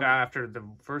Rengoku after the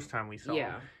first time we saw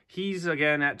him. He's,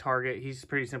 again, at Target. He's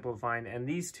pretty simple to find. And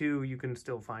these two you can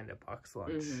still find at Box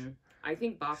Lunch. I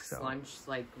think Box Lunch,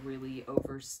 like, really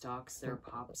overstocks their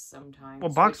pops sometimes.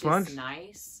 Well, Box Lunch is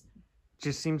nice.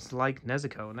 Just seems to like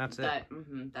Nezuko, and that's it.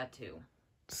 That too.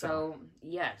 So,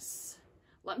 yes.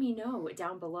 Let me know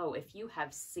down below if you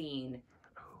have seen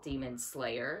Demon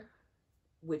Slayer.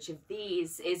 Which of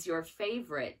these is your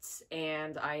favorite?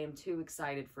 And I am too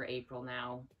excited for April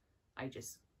now. I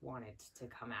just want it to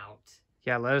come out.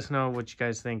 Yeah, let us know what you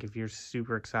guys think if you're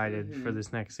super excited for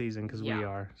this next season, because we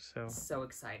are. So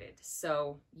excited.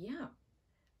 So, yeah.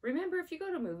 Remember, if you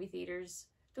go to movie theaters,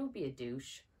 don't be a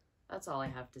douche. That's all I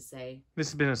have to say. This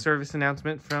has been a service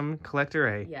announcement from Collector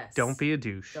A. Yes. Don't be a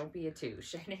douche. Don't be a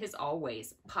douche. And as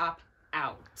always, pop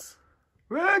out.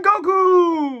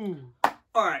 Rengoku!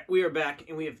 Alright, we are back,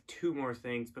 and we have two more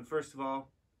things. But first of all,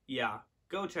 yeah,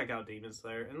 go check out Demon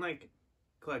Slayer. And like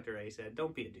Collector A said,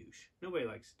 don't be a douche. Nobody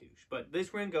likes a douche. But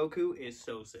this Rengoku is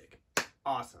so sick.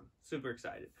 Awesome. Super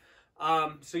excited.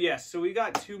 So yes, so we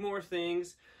got two more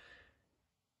things.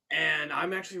 And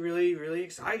I'm actually really, really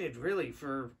excited, really,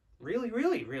 for... Really,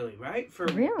 right? For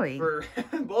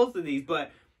both of these.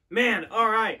 But, man,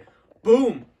 alright.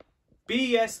 Boom!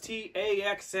 BST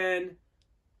AXN.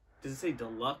 Does it say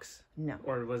deluxe? No.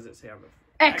 Or what does it say on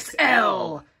the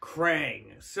XL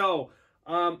Krang? So,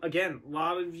 again, a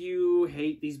lot of you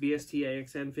hate these BST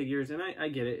AXN figures, and I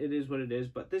get it. It is what it is,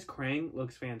 but this Krang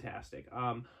looks fantastic.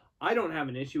 I don't have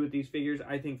an issue with these figures.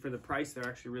 I think for the price, they're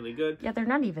actually really good. Yeah, they're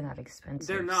not even that expensive.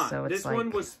 They're not. So it's this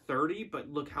one was $30,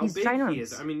 but look how big he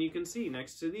is. I mean, you can see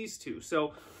next to these two.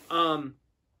 So,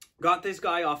 got this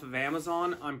guy off of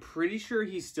Amazon. I'm pretty sure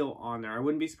he's still on there. I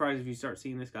wouldn't be surprised if you start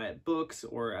seeing this guy at Books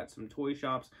or at some toy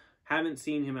shops. Haven't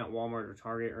seen him at Walmart or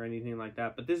Target or anything like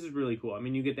that, but this is really cool. I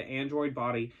mean, you get the android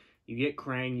body, you get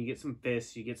Krang, you get some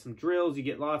fists, you get some drills, you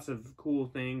get lots of cool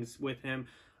things with him.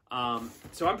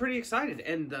 So I'm pretty excited,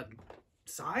 and the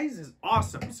size is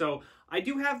awesome. So I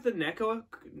do have the NECA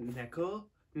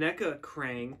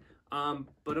Krang,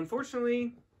 but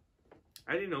unfortunately,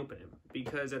 I didn't open him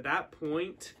because at that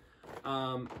point,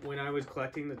 when I was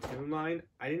collecting the Toon line,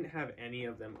 I didn't have any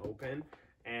of them open,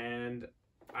 and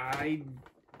I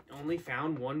only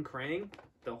found one Krang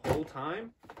the whole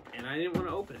time, and I didn't want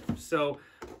to open it. So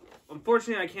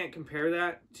unfortunately, I can't compare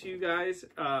that to you guys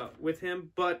with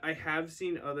him, but I have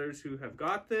seen others who have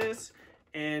got this,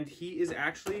 and he is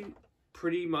actually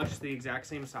pretty much the exact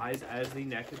same size as the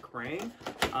NECA Krang,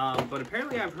 but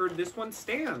apparently I've heard this one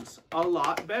stands a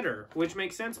lot better, which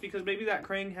makes sense because maybe that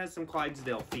Krang has some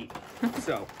Clydesdale feet.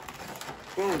 So,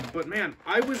 boom. But man,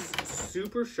 I was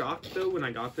super shocked though when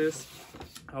I got this,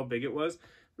 how big it was.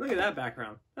 Look at that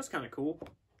background. That's kind of cool.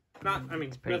 Not, I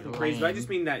mean, nothing crazy, but I just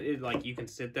mean that it, like, you can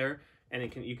sit there and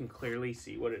you can clearly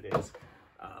see what it is.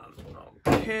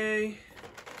 Okay.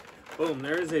 Boom,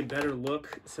 there is a better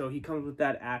look. So he comes with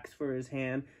that axe for his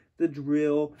hand, the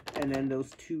drill, and then those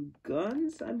two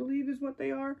guns, I believe is what they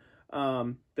are.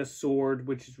 The sword,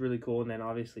 which is really cool, and then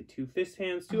obviously two fist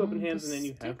hands, two open hands, and then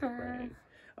you have Krang.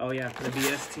 Oh yeah, the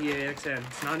BST AXN.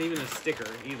 It's not even a sticker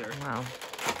either. Wow.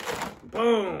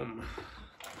 Boom.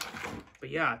 But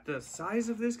yeah, the size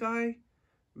of this guy,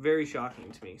 very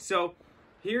shocking to me. So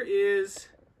here is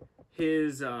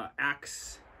his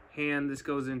axe hand. This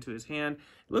goes into his hand.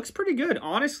 It looks pretty good.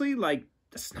 Honestly, like,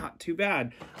 that's not too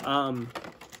bad.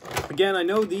 Again, I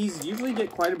know these usually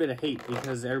get quite a bit of hate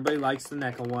because everybody likes the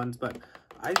NECA ones, but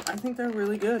I think they're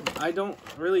really good. I don't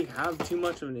really have too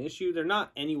much of an issue. They're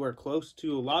not anywhere close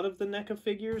to a lot of the NECA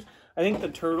figures. I think the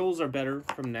turtles are better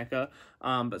from NECA,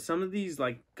 but some of these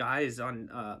like guys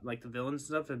on like the villains and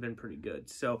stuff have been pretty good.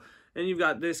 So, and you've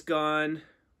got this gun,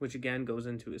 which again goes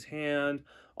into his hand.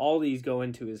 All these go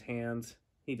into his hands.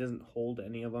 He doesn't hold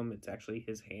any of them. It's actually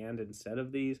his hand instead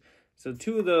of these. So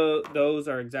two of those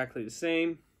are exactly the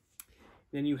same.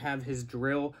 Then you have his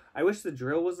drill. I wish the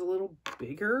drill was a little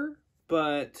bigger,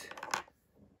 but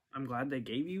I'm glad they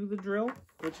gave you the drill,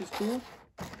 which is cool.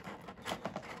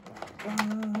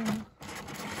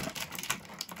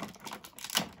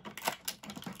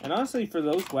 And honestly, for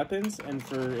those weapons and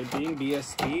for it being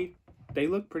BST, they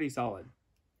look pretty solid.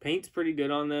 Paint's pretty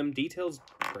good on them. Detail's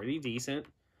pretty decent.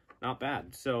 Not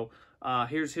bad. So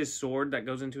here's his sword that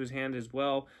goes into his hand as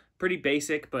well. Pretty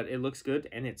basic, but it looks good,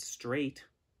 and it's straight,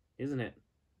 isn't it?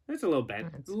 It's a little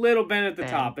bent. It's a little bent at the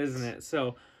top, isn't it?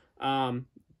 So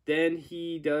then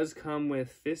he does come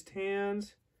with fist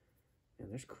hands.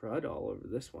 And there's crud all over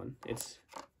this one.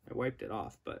 I wiped it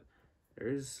off, but there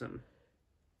is some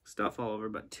stuff all over.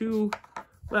 But two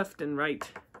left and right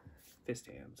fist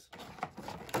hands.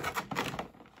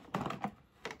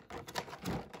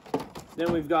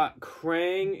 Then we've got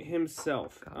Krang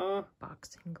himself.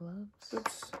 Boxing gloves.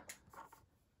 Oops.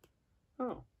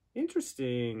 Oh,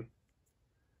 interesting.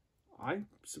 I'm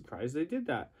surprised they did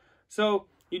that. So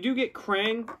you do get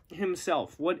Krang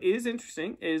himself. What is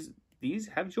interesting is these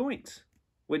have joints,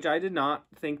 which I did not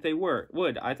think they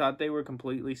would. I thought they were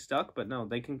completely stuck, but no,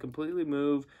 they can completely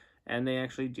move, and they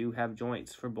actually do have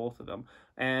joints for both of them.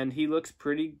 And he looks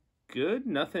pretty good.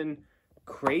 Nothing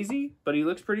crazy, but he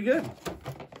looks pretty good.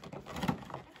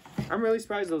 I'm really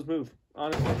surprised those move,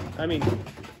 honestly. I mean,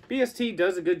 BST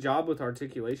does a good job with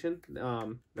articulation.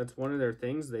 That's one of their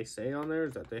things they say on there,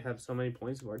 is that they have so many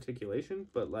points of articulation,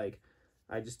 but like,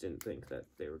 I just didn't think that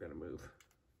they were going to move.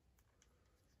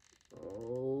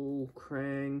 Oh,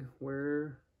 Krang, why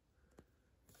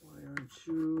aren't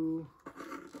you?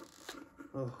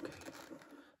 Oh, okay.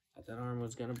 Thought that arm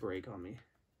was going to break on me.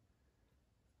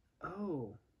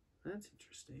 Oh, that's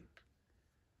interesting.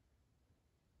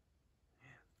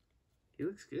 Man, he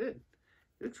looks good.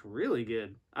 He looks really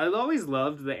good. I've always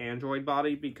loved the android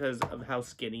body because of how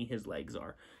skinny his legs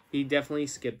are. He definitely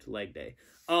skipped leg day.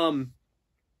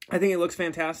 I think it looks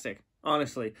fantastic.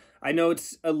 Honestly, I know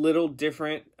it's a little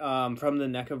different from the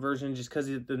NECA version, just because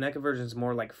the NECA version is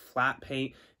more like flat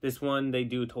paint. This one, they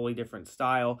do a totally different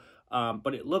style,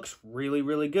 but it looks really,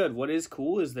 really good. What is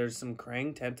cool is there's some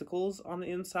Krang tentacles on the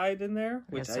inside in there,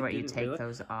 which so what, you take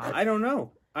those off? I don't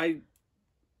know. I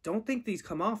don't think these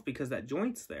come off because that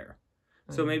joint's there.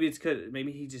 So maybe it's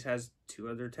maybe he just has 2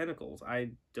 other tentacles.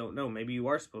 I don't know. Maybe you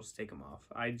are supposed to take them off.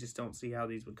 I just don't see how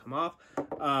these would come off.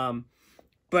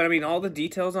 But, I mean, all the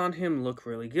details on him look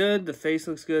really good. The face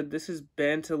looks good. This is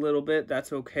bent a little bit.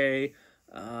 That's okay.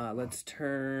 Let's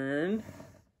turn.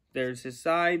 There's his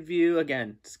side view.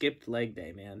 Again, skipped leg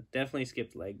day, man. Definitely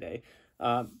skipped leg day.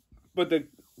 But the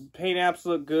paint apps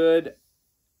look good.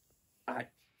 I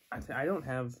don't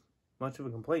have much of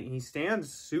a complaint. He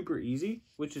stands super easy,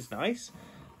 which is nice.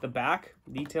 The back,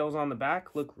 details on the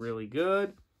back look really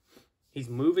good. He's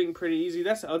moving pretty easy.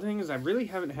 That's the other thing, is I really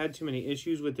haven't had too many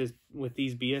issues with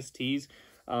these BSTs.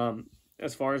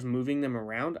 As far as moving them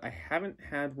around, I haven't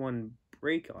had one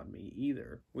break on me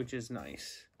either, which is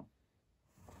nice.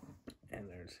 And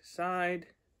there's his side.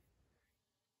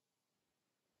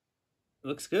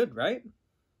 Looks good, right?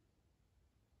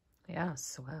 Yeah,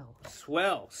 swell.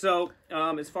 Swell. So,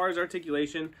 as far as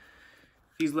articulation,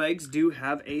 these legs do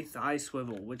have a thigh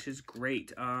swivel, which is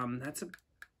great. That's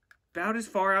about as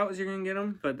far out as you're going to get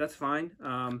them, but that's fine.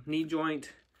 Knee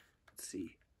joint, let's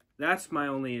see. That's my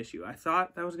only issue. I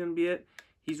thought that was going to be it.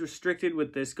 He's restricted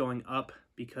with this going up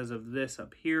because of this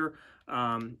up here.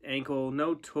 Ankle,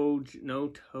 no toe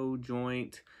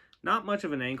joint. Not much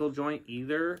of an ankle joint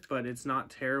either, but it's not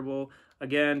terrible.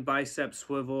 Again, bicep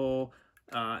swivel,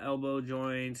 elbow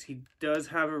joints. He does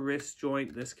have a wrist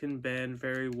joint. This can bend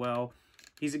very well.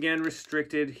 He's again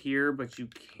restricted here, but you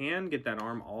can get that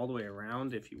arm all the way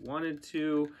around if you wanted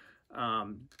to.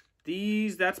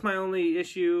 That's my only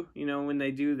issue. You know, when they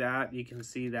do that, you can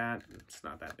see that. It's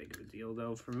not that big of a deal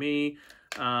though for me.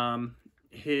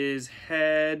 His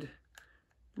head,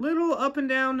 little up and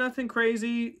down, nothing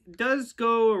crazy. Does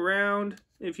go around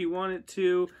if you want it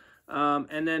to.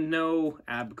 And then no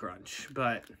ab crunch,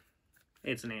 but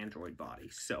it's an android body,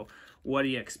 so what do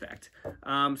you expect?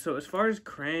 So as far as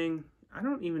Krang, I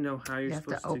don't even know how you're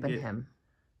supposed to open him.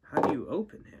 How do you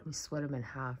open him? You split him in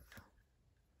half.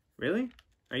 Really?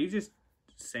 Are you just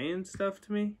saying stuff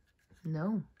to me?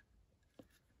 No.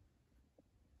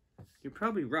 You're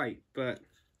probably right, but...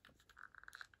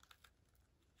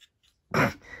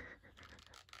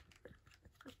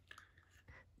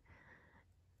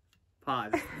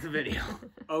 Pause the video.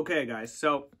 Okay, guys,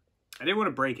 so I didn't want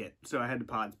to break it, so I had to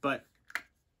pause, but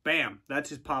bam, that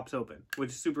just pops open, which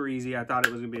is super easy. I thought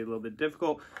it was going to be a little bit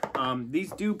difficult.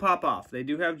 These do pop off. They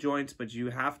do have joints, but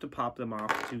you have to pop them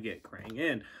off to get Krang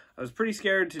in. I was pretty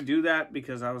scared to do that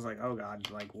because I was like, oh God,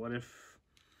 like what if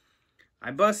I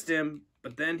bust him,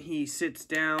 but then he sits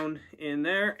down in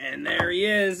there, and there he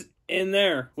is in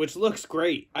there, which looks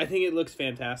great. I think it looks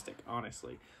fantastic,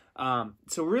 honestly.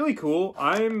 So really cool.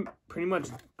 I'm pretty much,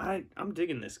 I'm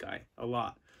digging this guy a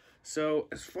lot. So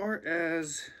as far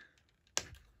as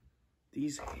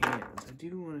these hands, I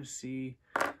do want to see,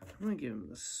 I'm going to give him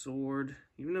the sword,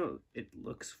 even though it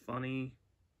looks funny.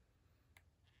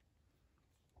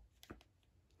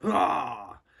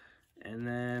 Ah! And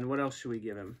then what else should we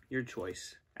give him? Your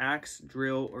choice. Axe,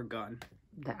 drill, or gun?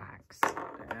 The axe.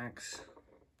 The axe.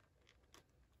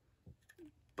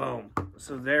 Boom.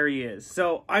 So there he is.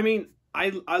 So, I mean,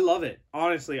 I love it.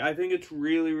 Honestly, I think it's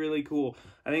really, really cool.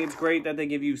 I think it's great that they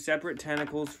give you separate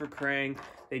tentacles for Krang.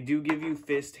 They do give you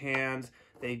fist hands.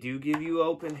 They do give you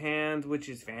open hands, which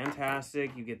is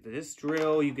fantastic. You get this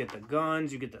drill, you get the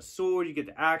guns, you get the sword, you get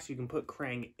the axe. You can put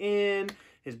Krang in.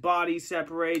 His body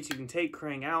separates. You can take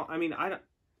Krang out. I mean, I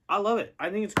love it. I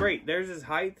think it's great. There's his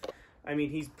height. I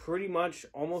mean, he's pretty much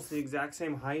almost the exact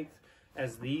same height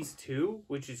as these two,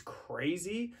 which is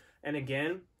crazy. And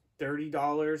again,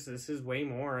 $30. This is way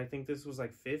more. I think this was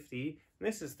like $50. And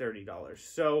this is $30.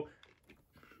 So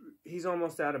he's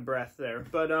almost out of breath there.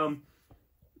 But I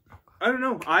don't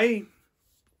know. I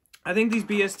think these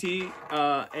BST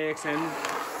AXN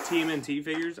TMNT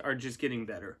figures are just getting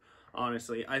better.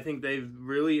 Honestly, I think they've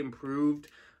really improved.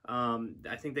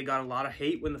 I think they got a lot of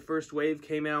hate when the first wave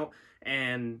came out,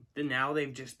 and then now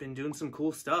they've just been doing some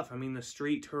cool stuff. I mean, the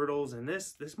street turtles, and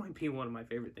this might be one of my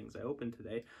favorite things I opened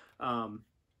today.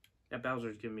 That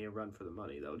Bowser's giving me a run for the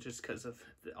money though, just because of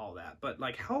all that. But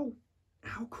like, how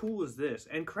cool is this?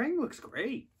 And Krang looks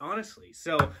great, honestly.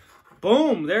 So,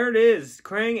 boom, there it is.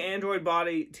 Krang Android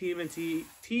Body TMNT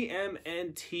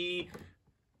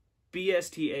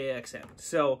BST AXN.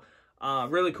 So,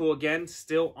 really cool. Again,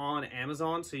 still on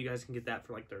Amazon, so you guys can get that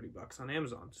for like $30 on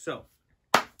Amazon. So,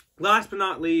 last but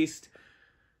not least,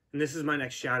 And this is my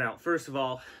next shout out. First of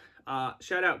all,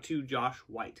 shout out to Josh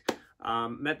White.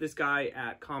 Met this guy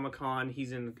at Comic-Con.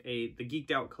 He's in the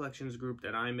Geeked Out Collections group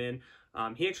that I'm in.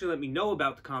 He actually let me know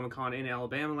about the Comic-Con in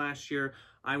Alabama last year.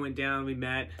 I went down, we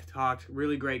met, talked,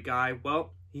 really great guy.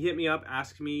 Well, he hit me up,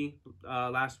 asked me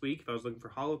last week if I was looking for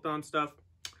Holothon stuff.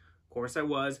 Of course I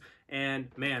was. And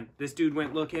man, this dude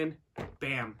went looking,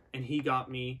 bam, and he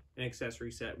got me an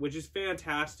accessory set, which is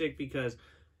fantastic because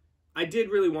I did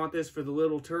really want this for the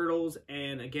little turtles.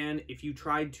 And again, if you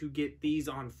tried to get these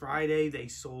on Friday, they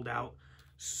sold out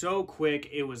so quick.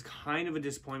 It was kind of a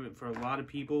disappointment for a lot of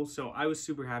people. So I was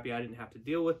super happy I didn't have to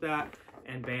deal with that.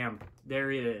 And bam,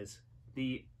 there it is.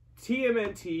 The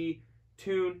TMNT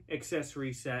Toon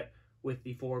Accessory set with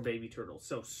the 4 baby turtles.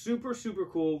 So super, super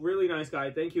cool. Really nice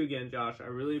guy. Thank you again, Josh. I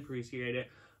really appreciate it.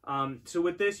 So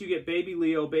with this, you get Baby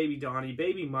Leo, Baby Donnie,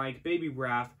 Baby Mike, Baby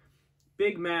Raph,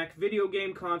 Big Mac, video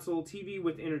game console, TV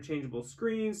with interchangeable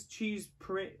screens, cheese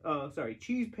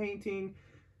painting,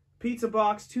 pizza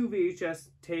box, 2 VHS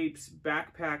tapes,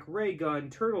 backpack, ray gun,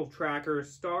 turtle tracker,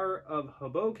 Star of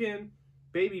Hoboken,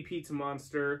 Baby Pizza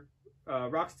Monster,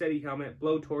 Rocksteady helmet,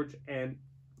 blowtorch, and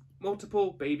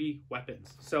multiple baby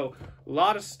weapons. So a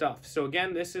lot of stuff. So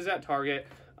again, this is at Target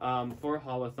for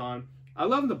Holothon. I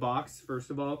love the box,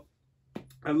 first of all.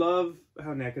 I love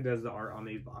how NECA does the art on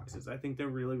these boxes. I think they're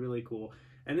really, really cool.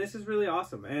 And this is really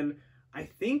awesome. And I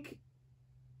think,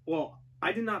 well,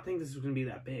 I did not think this was going to be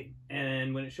that big.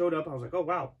 And when it showed up, I was like, oh,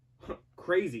 wow,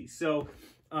 crazy. So,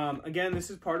 again,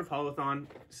 this is part of Holothon.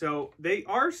 So they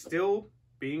are still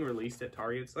being released at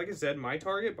Targets. Like I said, my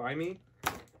Target by me,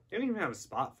 they don't even have a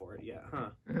spot for it yet, huh?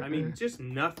 I mean, just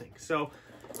nothing. So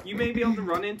you may be able to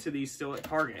run into these still at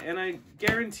Target. And I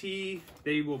guarantee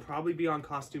they will probably be on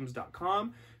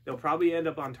costumes.com. They'll probably end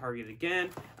up on Target again.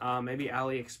 Maybe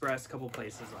AliExpress, a couple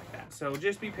places like that. So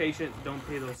just be patient. Don't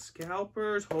pay those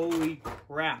scalpers. Holy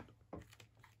crap.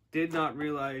 Did not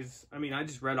realize. I mean, I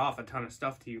just read off a ton of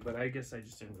stuff to you, but I guess I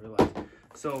just didn't realize.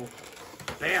 So,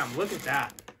 bam, look at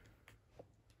that.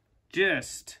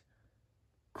 Just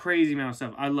crazy amount of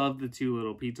stuff. I love the 2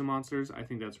 little pizza monsters. I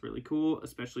think that's really cool,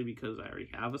 especially because I already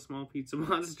have a small pizza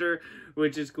monster,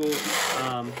 which is cool.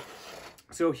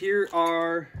 So here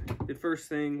are the first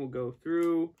thing we'll go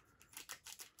through.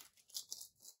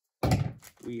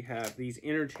 We have these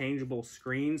interchangeable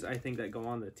screens, I think, that go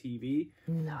on the TV.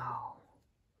 No.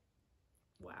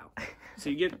 Wow. So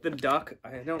you get the duck.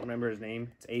 I don't remember his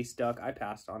name. It's Ace Duck. I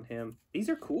passed on him. These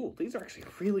are cool. These are actually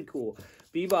really cool.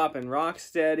 Bebop and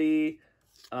Rocksteady.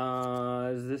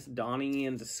 Is this Donnie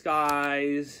in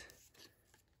disguise?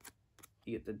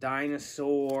 You get the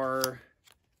dinosaur.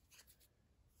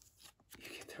 You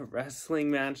get the wrestling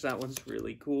match. That one's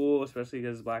really cool, especially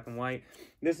because it's black and white.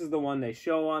 This is the one they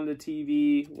show on the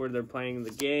TV where they're playing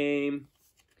the game.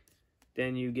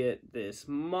 Then you get this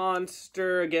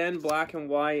monster, again, black and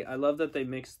white. I love that they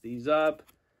mixed these up.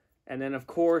 And then, of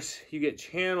course, you get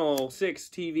Channel 6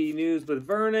 TV News with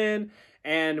Vernon.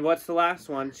 And what's the last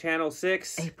one? Channel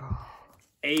 6?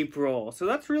 April. So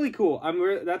that's really cool.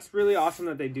 That's really awesome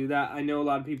that they do that. I know a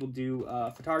lot of people do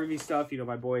photography stuff. You know,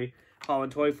 my boy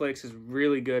Holland Toy Flicks is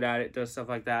really good at it, does stuff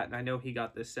like that. And I know he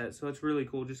got this set, so it's really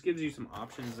cool. Just gives you some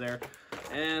options there.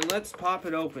 And let's pop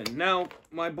it open. Now,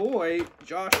 my boy,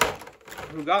 Josh,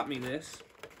 who got me this,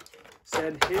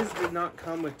 said his did not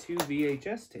come with 2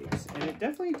 VHS tapes. And it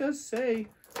definitely does say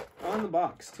on the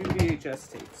box, 2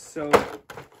 VHS tapes. So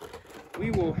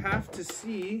we will have to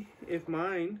see if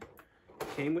mine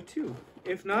came with 2.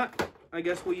 If not, I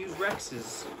guess we'll use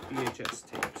Rex's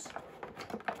VHS tapes.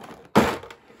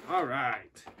 All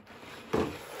right.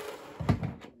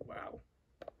 Wow.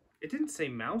 It didn't say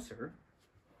Mouser.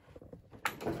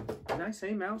 Did I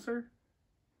say Mouser?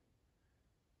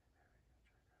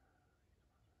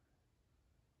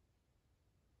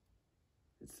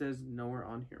 It says nowhere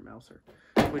on here Mouser,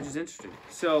 which is interesting.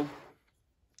 So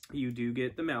you do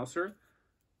get the Mouser,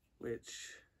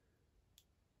 which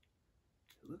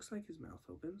it looks like his mouth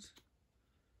opens.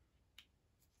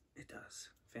 It does.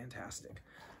 Fantastic.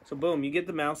 So boom, you get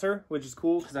the Mouser, which is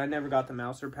cool because I never got the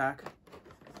Mouser pack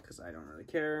because I don't really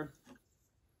care.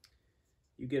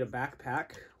 You get a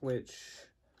backpack, which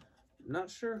I'm not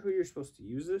sure who you're supposed to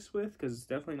use this with because it's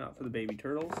definitely not for the baby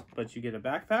turtles, but you get a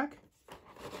backpack.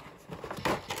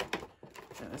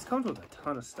 Yeah, this comes with a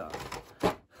ton of stuff.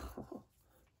 Do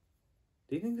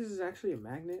you think this is actually a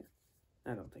magnet?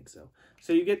 I don't think so.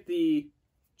 So you get the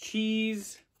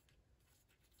cheese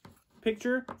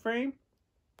picture frame,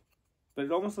 but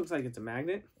it almost looks like it's a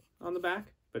magnet on the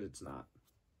back, but it's not.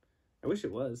 I wish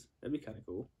it was. That'd be kind of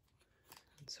cool.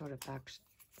 What sort of back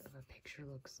of a picture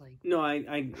looks like? No,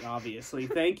 I obviously,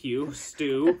 thank you,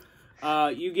 Stu.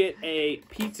 You get a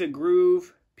Pizza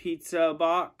Groove pizza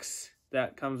box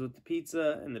that comes with the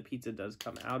pizza, and the pizza does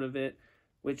come out of it,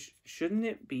 which shouldn't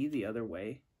it be the other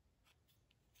way?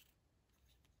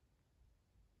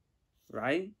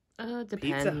 Right? Depends.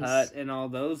 Pizza Hut and all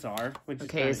those are. Which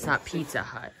okay, is it's not Pizza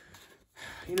Hut.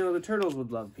 You know, the turtles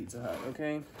would love Pizza Hut,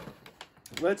 okay?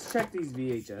 Let's check these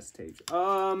VHS tapes.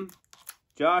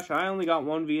 Josh, I only got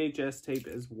one VHS tape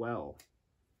as well,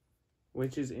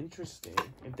 which is interesting.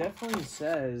 It definitely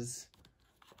says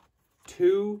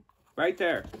 2 right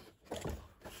there.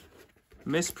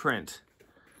 Misprint.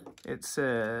 It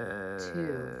says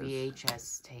 2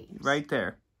 VHS tapes. right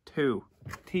there. 2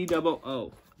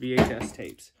 TOO VHS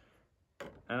tapes.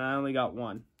 And I only got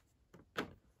 1.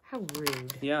 How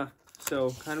rude. Yeah, so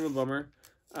kind of a bummer.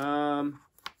 I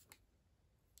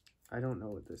don't know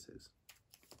what this is.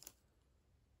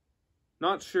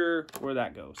 Not sure where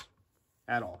that goes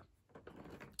at all.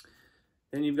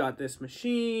 Then you've got this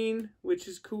machine, which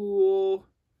is cool.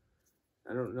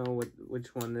 I don't know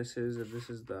which one this is, if this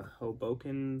is the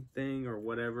Hoboken thing or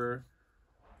whatever.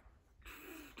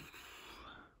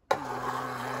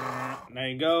 There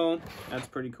you go. That's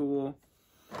pretty cool.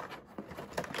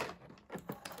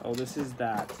 Oh, this is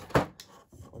that.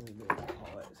 What do they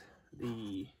call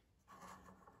it?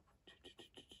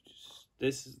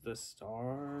 This is the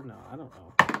star? No, I don't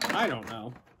know. I don't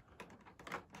know.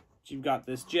 But you've got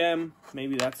this gem.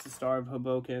 Maybe that's the Star of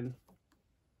Hoboken.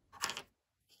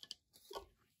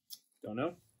 Don't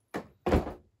know.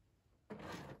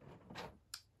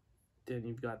 Then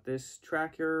you've got this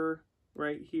tracker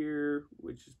right here,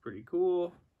 which is pretty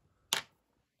cool.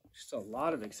 Just a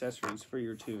lot of accessories for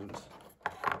your tunes.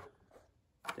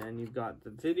 Then you've got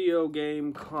the video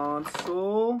game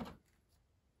console, which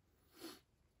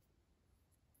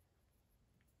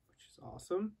is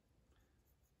awesome.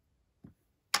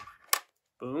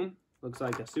 Boom. Looks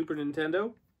like a Super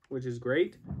Nintendo, which is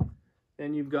great.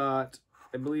 Then you've got,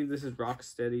 I believe this is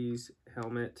Rocksteady's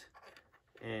helmet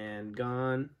and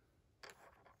gun.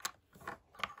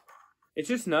 It's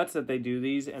just nuts that they do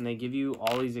these and they give you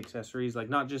all these accessories, like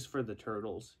not just for the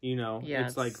turtles, you know. Yeah,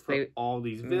 it's like for all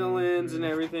these villains and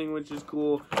everything, which is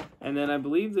cool. And then I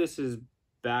believe this is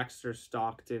Baxter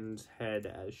Stockton's head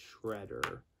as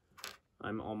Shredder.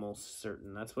 I'm almost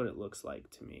certain. That's what it looks like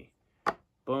to me.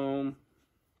 Boom.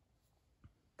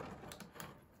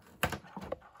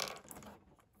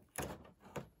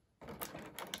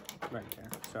 Right there.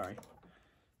 Sorry.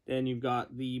 Then you've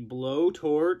got the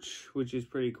blowtorch, which is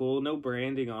pretty cool. No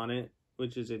branding on it,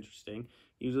 which is interesting.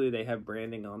 Usually they have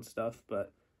branding on stuff,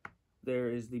 but there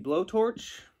is the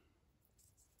blowtorch.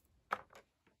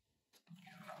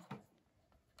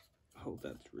 Oh,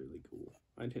 that's really cool.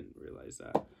 I didn't realize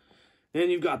that. Then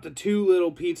you've got the 2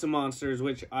 little pizza monsters,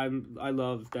 which I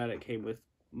love that it came with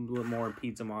more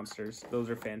pizza monsters. Those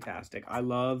are fantastic. I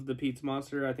love the pizza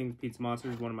monster. I think the pizza monster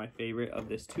is one of my favorite of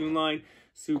this tune line.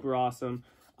 Super awesome.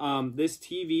 This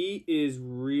TV is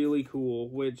really cool,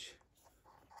 which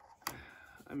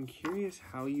I'm curious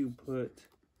how you put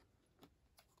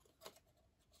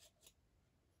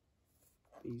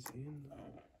these in.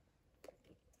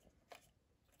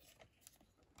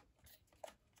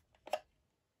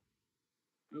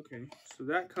 Okay, so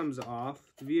that comes off.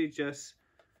 The VHS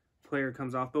player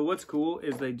comes off, but what's cool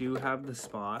is they do have the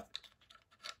spot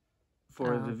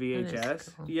for the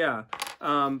VHS. Cool. Yeah,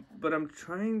 but I'm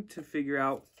trying to figure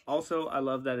out. Also, I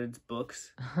love that it's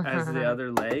books as the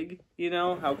other leg. You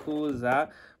know, how cool is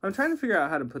that? I'm trying to figure out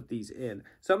how to put these in.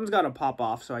 Something's got to pop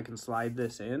off so I can slide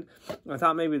this in. I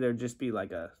thought maybe there'd just be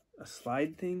like a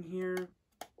slide thing here,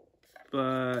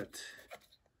 but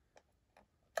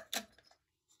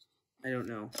I don't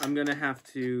know. I'm going to have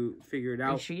to figure it out.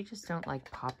 Are you sure you just don't, like,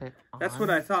 pop it on? That's what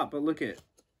I thought, but look at.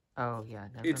 Oh, yeah,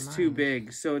 never It's mind. too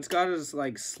big, so it's got to,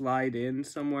 like, slide in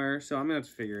somewhere, so I'm going to have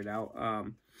to figure it out.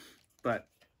 But,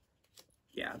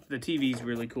 yeah, the TV's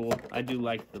really cool. I do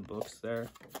like the books there.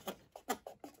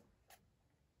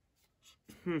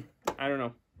 I don't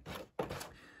know.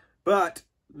 But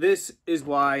this is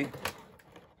why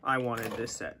I wanted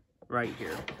this set right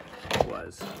here.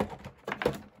 Was,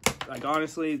 like,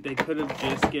 honestly, they could have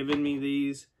just given me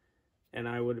these, and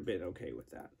I would have been okay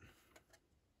with that.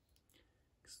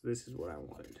 So this is what I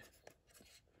wanted.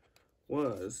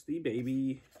 Was the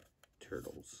baby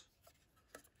turtles.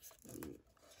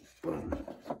 Boom.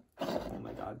 Oh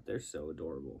my god, they're so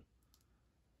adorable.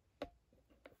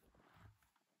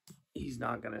 He's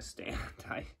not gonna stand.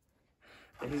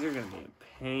 These are gonna be a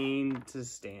pain to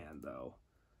stand, though.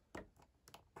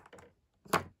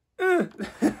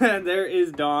 There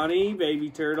is Donnie, baby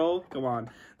turtle. Come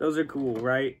on. Those are cool,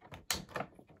 right?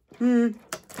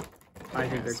 I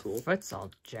think they're cool. Foot's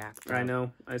all jacked up. I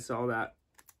know. I saw that.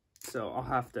 So I'll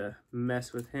have to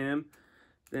mess with him.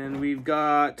 Then we've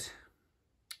got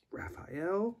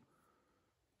Raphael.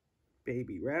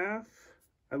 Baby Raph.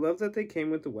 I love that they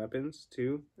came with the weapons,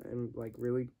 too. I'm, like,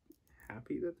 really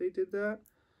happy that they did that.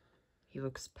 He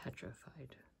looks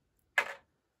petrified.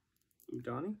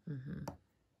 Donnie? Mm-hmm.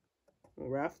 Well,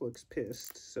 Raph looks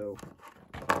pissed, so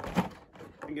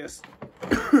I guess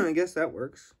I guess that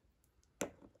works.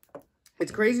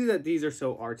 It's crazy that these are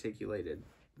so articulated,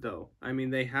 though. I mean,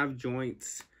 they have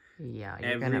joints Yeah,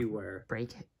 you're everywhere. Gonna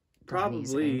break it.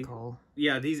 Probably. Ankle.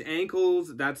 Yeah, these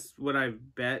ankles, that's what I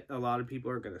bet a lot of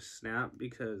people are going to snap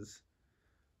because,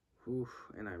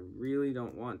 and I really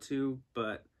don't want to,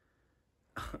 but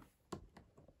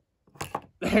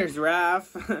there's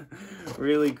Raph.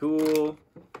 Really cool.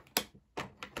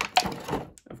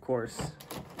 Of course.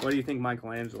 What do you think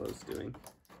Michelangelo's doing?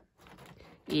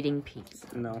 Eating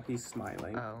pizza. No, he's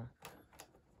smiling. Oh.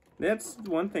 That's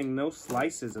one thing, no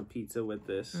slices of pizza with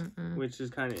this, Mm-mm. which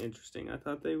is kind of interesting. I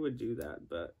thought they would do that,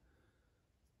 but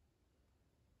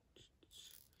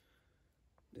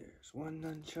there's one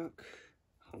nunchuck.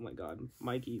 Oh my god,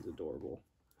 Mikey's adorable.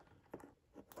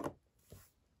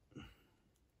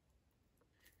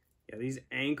 Yeah, these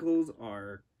ankles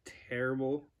are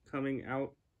terrible coming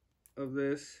out of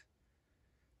this.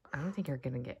 I don't think you're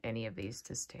gonna get any of these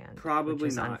to stand. Probably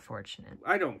which is not. Unfortunate.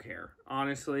 I don't care.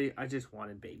 Honestly, I just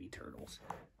wanted baby turtles.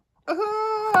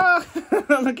 Ah!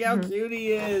 Look how cute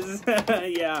he is.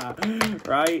 Yeah,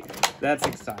 right? That's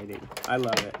exciting. I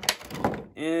love it.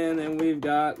 And then we've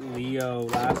got Leo,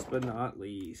 last but not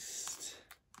least.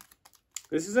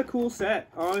 This is a cool set,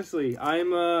 honestly.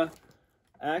 I'm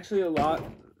actually a lot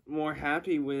more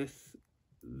happy with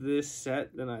this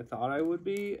set than I thought I would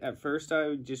be. At first,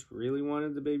 I just really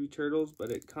wanted the baby turtles, but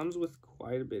it comes with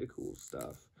quite a bit of cool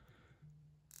stuff,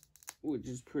 which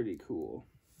is pretty cool.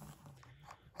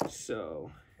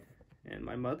 So, and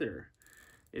my mother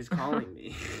is calling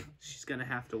me. She's gonna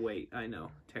have to wait. I know.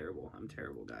 Terrible. I'm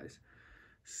terrible, guys.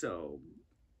 So,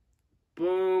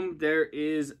 boom. There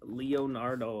is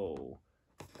Leonardo.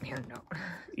 Here, no.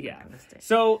 Yeah.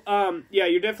 So, yeah,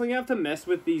 you're definitely gonna have to mess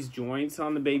with these joints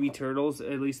on the baby turtles,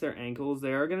 at least their ankles.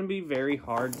 They are gonna be very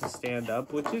hard to stand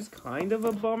up, which is kind of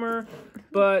a bummer.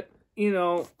 But, you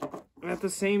know, at the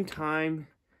same time,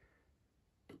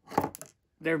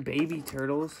 they're baby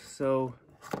turtles, so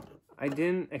I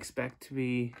didn't expect to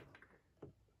be,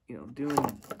 you know, doing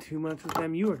too much with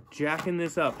them. You are jacking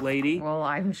this up, lady. Well,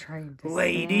 I'm trying to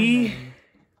Lady. stand.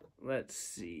 Let's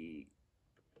see.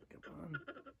 Come on.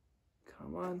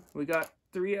 Come on. We got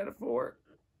 3 out of 4.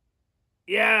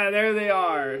 Yeah, there they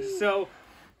are. So,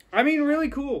 I mean, really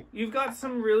cool. You've got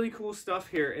some really cool stuff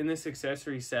here in this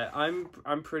accessory set. I'm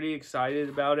pretty excited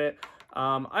about it.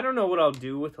 I don't know what I'll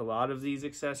do with a lot of these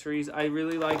accessories. I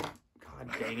really like, god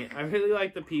dang it, I really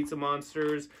like the pizza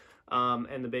monsters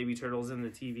and the baby turtles and the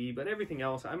TV, but everything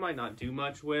else I might not do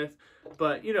much with.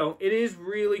 But, you know, it is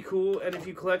really cool, and if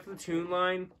you collect the Toon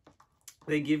line,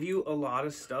 they give you a lot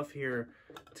of stuff here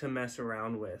to mess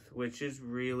around with, which is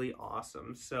really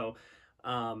awesome. So,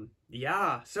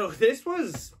 yeah, so this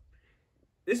was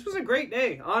a great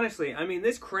day, honestly. I mean,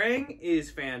 this Krang is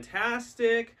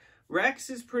fantastic. Rex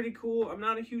is pretty cool. I'm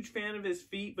not a huge fan of his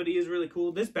feet, but he is really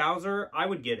cool. This Bowser, I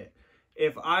would get it.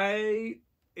 If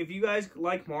you guys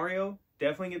like Mario,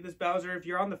 definitely get this Bowser. If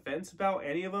you're on the fence about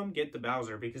any of them, get the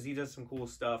Bowser because he does some cool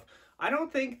stuff. I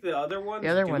don't think the other ones do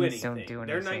anything. Don't do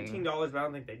anything. They're $19, but I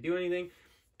don't think they do anything.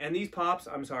 And these Pops,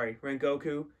 I'm sorry,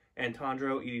 Rengoku and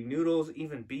Tanjiro eating noodles,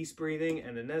 even Beast breathing,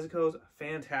 and the Nezuko's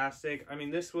fantastic. I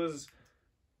mean, this was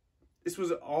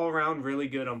all around really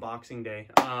good unboxing day.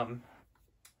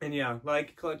 And yeah,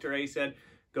 like Collector A said,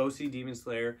 go see Demon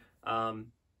Slayer.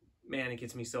 Man, it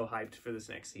gets me so hyped for this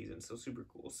next season. So super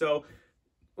cool. So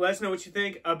let us know what you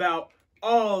think about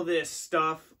all this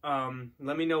stuff.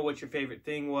 Let me know what your favorite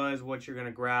thing was, what you're going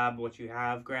to grab, what you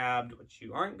have grabbed, what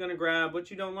you aren't going to grab,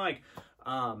 what you don't like.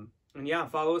 And yeah,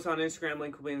 follow us on Instagram.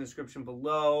 Link will be in the description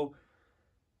below.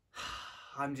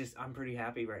 I'm pretty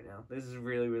happy right now. This is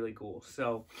really, really cool.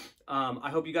 So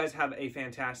I hope you guys have a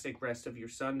fantastic rest of your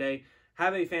Sunday.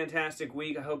 Have a fantastic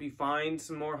week. I hope you find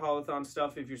some more Holothon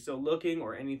stuff if you're still looking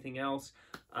or anything else.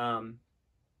 And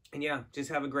yeah,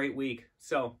 just have a great week.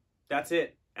 So that's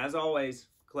it. As always,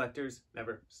 collectors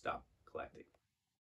never stop collecting.